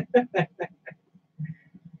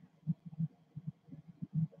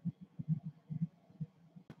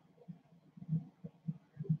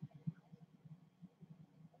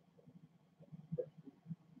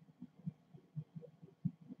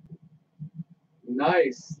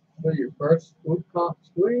 Nice. So your first swoop comp,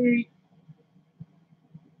 sweet.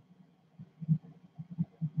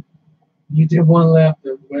 You did 1 lap.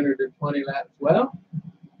 The winner did 20 laps. Well,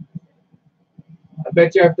 I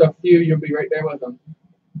bet you after a few, you'll be right there with them.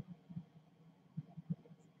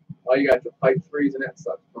 Oh, you got your pipes freezing. That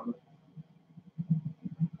sucks.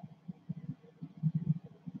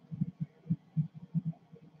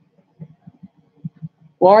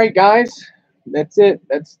 Well, all right, guys. That's it.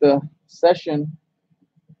 That's the session.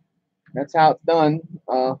 That's how it's done.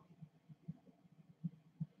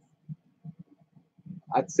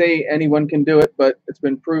 I'd say anyone can do it, but it's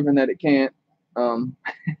been proven that it can't.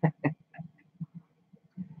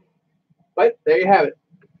 But there you have it.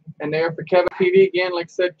 And there for Kev Fpv again. Like I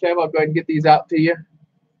said, Kev, I'll go ahead and get these out to you.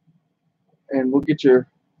 And we'll get your,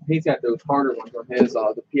 he's got those harder ones on his,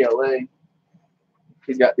 the PLA.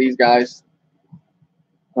 He's got these guys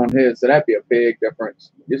on his. So that'd be a big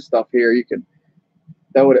difference. This stuff here, you can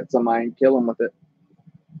throw it at somebody and kill them with it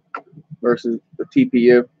versus the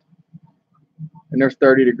TPU. And there's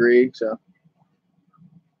 30 degrees, so.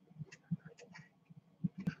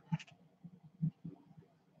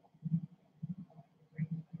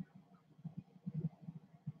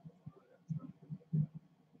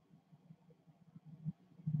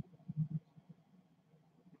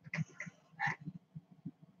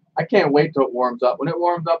 I can't wait till it warms up. When it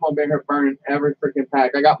warms up, I'll be here burning every freaking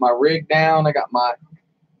pack. I got my rig down. I got my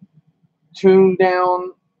tune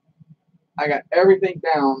down. I got everything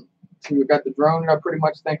down. So we got the drone that I pretty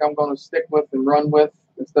much think I'm going to stick with and run with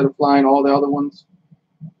instead of flying all the other ones.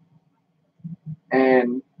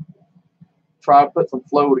 And try to put some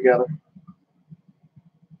flow together.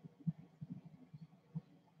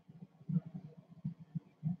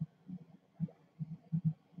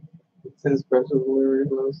 It says special delivery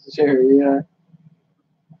close to share, yeah.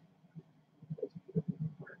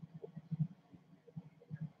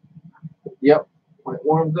 Yep. When it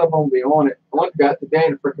warms up, I'll be on it. I went got today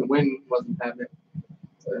and the freaking wind wasn't having it.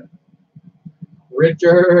 So.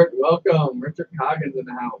 Richard, welcome. Richard Coggins in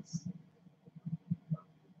the house.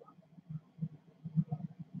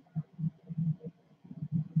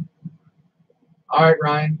 All right,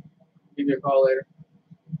 Ryan. Give you a call later.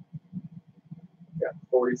 Got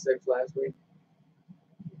 46 last week.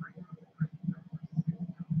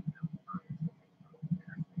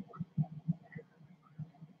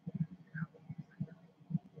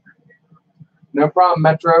 No problem,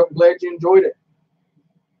 Metro. Glad you enjoyed it.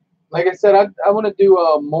 Like I said, I want to do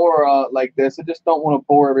more like this. I just don't want to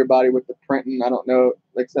bore everybody with the printing. I don't know.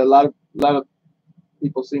 Like I said, a lot of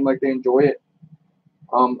people seem like they enjoy it.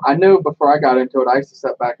 I know before I got into it, I used to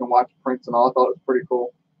sit back and watch prints and all. I thought it was pretty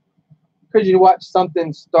cool. Because you watch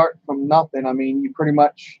something start from nothing. I mean, you pretty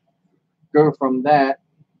much go from that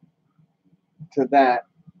to that.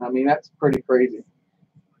 I mean, that's pretty crazy.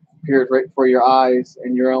 Appears right before your eyes,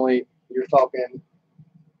 and you're talking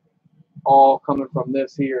all coming from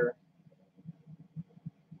this here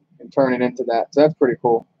and turn it into that. So that's pretty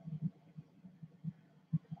cool.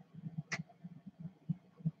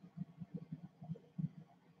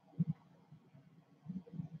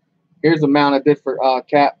 Here's the mount I did for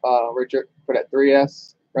Cap Richard for that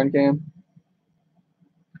 3S run cam.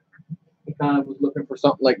 He kind of was looking for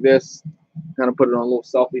something like this. Kind of put it on a little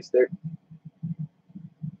selfie stick.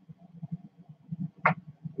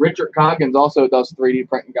 Richard Coggins also does 3D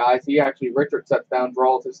printing, guys. Richard sets down,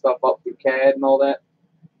 draws his stuff up through CAD and all that.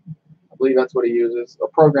 I believe that's what he uses. A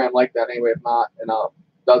program like that anyway, if not, and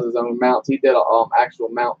does his own mounts. He did an actual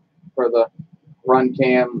mount for the run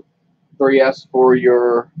cam 3S for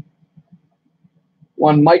your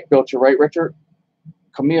one Mike built you, right, Richard?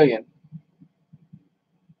 Chameleon.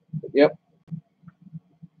 Yep.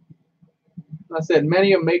 I said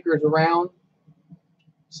many of makers around.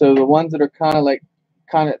 So the ones that are kind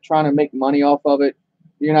of trying to make money off of it,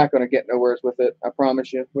 you're not going to get nowhere with it. I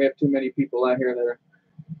promise you. We have too many people out here that are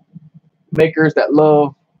makers that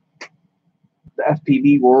love the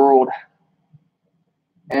FPV world.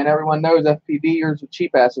 And everyone knows FPVers are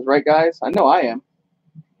cheap asses, right, guys? I know I am.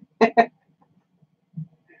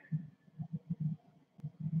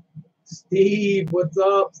 Steve, what's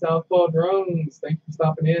up? Southpaw Drones. Thanks for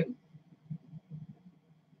stopping in.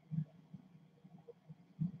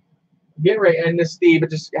 Getting ready to end this, Steve. I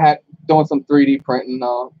just had doing some 3D printing.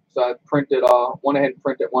 So I printed, went ahead and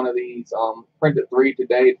printed one of these. Printed 3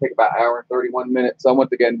 today. It took about an hour and 31 minutes. So I went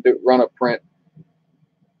to get and run a print.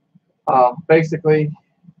 Basically,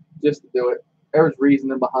 just to do it. There was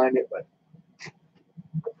reasoning behind it, but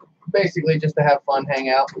basically just to have fun, hang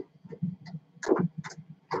out,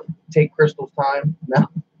 take Crystal's time. No.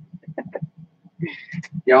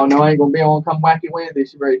 Y'all know I ain't gonna be on Come Wacky Wednesday.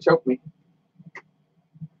 She ready to choke me.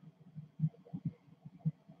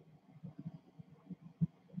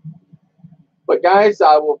 But guys,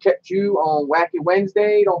 I will catch you on Wacky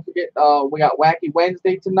Wednesday. Don't forget, we got Wacky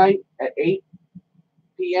Wednesday tonight at 8.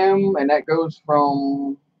 p.m. and that goes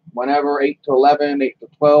from whenever 8 to 11, 8 to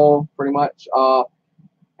 12, pretty much.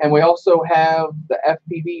 And we also have the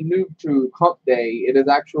FPV Noob Tube Hump Day. It is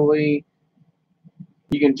actually,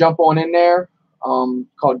 you can jump on in there,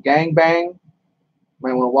 called Gang Bang.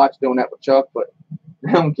 Might want to watch doing that with Chuck, but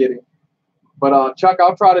I'm kidding. But Chuck,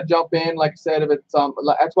 I'll try to jump in. Like I said, if it's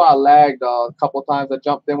that's why I lagged a couple of times. I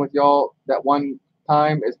jumped in with y'all that one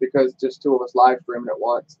time is because just two of us live streaming at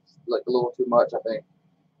once. It's like a little too much, I think.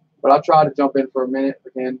 But I'll try to jump in for a minute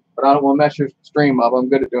if I can. But I don't want to mess your stream up. I'm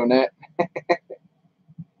good at doing that.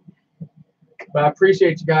 But I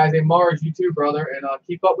appreciate you guys. Hey, Mars, you too, brother. And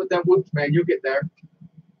keep up with them whoops, man. You'll get there.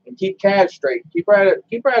 And keep Cash straight. Keep her out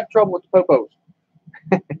of trouble with the popos.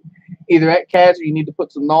 Either at Cash or you need to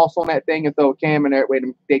put some nos on that thing and throw a cam in there. Wait,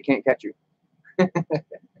 they can't catch you.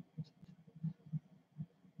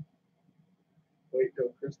 Wait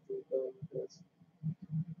till Crystal does this.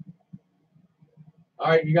 All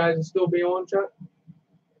right, you guys will still be on, Chuck?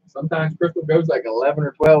 Sometimes Crystal goes like 11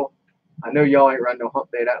 or 12. I know y'all ain't run no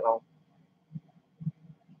hump day that long.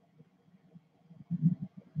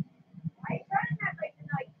 I ain't running that late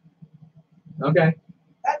tonight. Okay.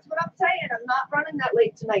 That's what I'm saying. I'm not running that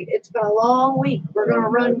late tonight. It's been a long week. We're going to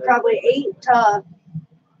run probably 8 to,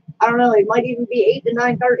 I don't know, it might even be 8 to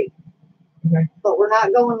 9:30. Okay. But we're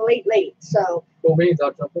not going late. So. Cool beans.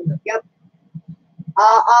 I'll jump in there. Yep.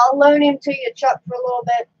 I'll loan him to you, Chuck, for a little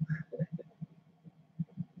bit.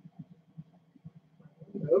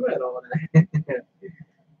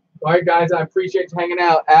 All right, guys. I appreciate you hanging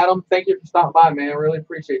out. Adam, thank you for stopping by, man. I really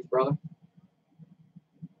appreciate you, brother.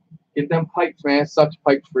 Get them pipes, man. It sucks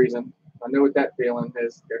pipes freezing. I know what that feeling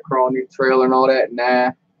is. They're crawling your trailer and all that.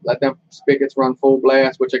 Nah. Let them spigots run full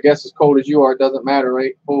blast, which I guess as cold as you are, it doesn't matter,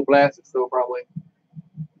 right? Full blast, it's still probably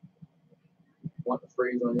want to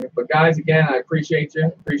freeze on you. But guys, again, I appreciate you.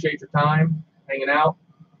 Appreciate your time hanging out.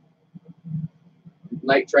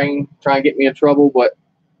 Night train trying to get me in trouble, but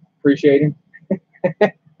appreciate him.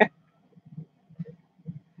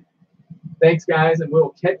 Thanks, guys, and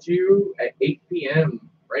we'll catch you at 8 p.m.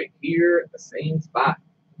 right here at the same spot.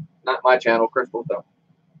 Not my channel, Crystal, though.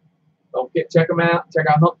 Don't check them out. Check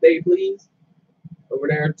out Hump Day, please. Over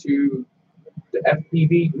there to the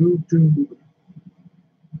FPV YouTube.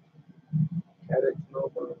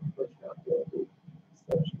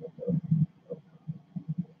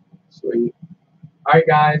 Sweet. All right,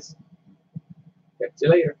 guys. Catch you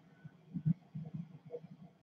later.